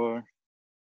activate your,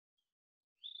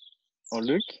 or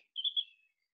Luke?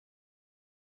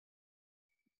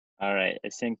 All right, I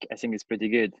think it's pretty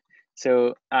good.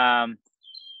 So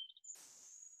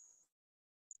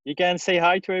you can say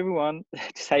hi to everyone.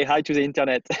 Say hi to the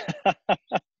internet.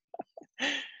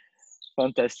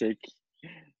 Fantastic.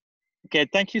 Okay,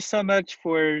 thank you so much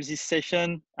for this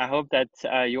session. I hope that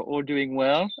you're all doing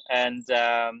well, and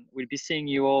we'll be seeing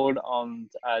you all on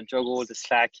JOGL, the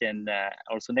Slack, and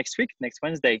also next week, next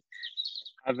Wednesday.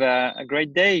 Have a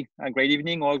great day, a great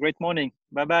evening, or a great morning.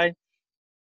 Bye-bye.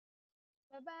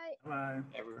 Bye-bye. Bye,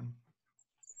 everyone.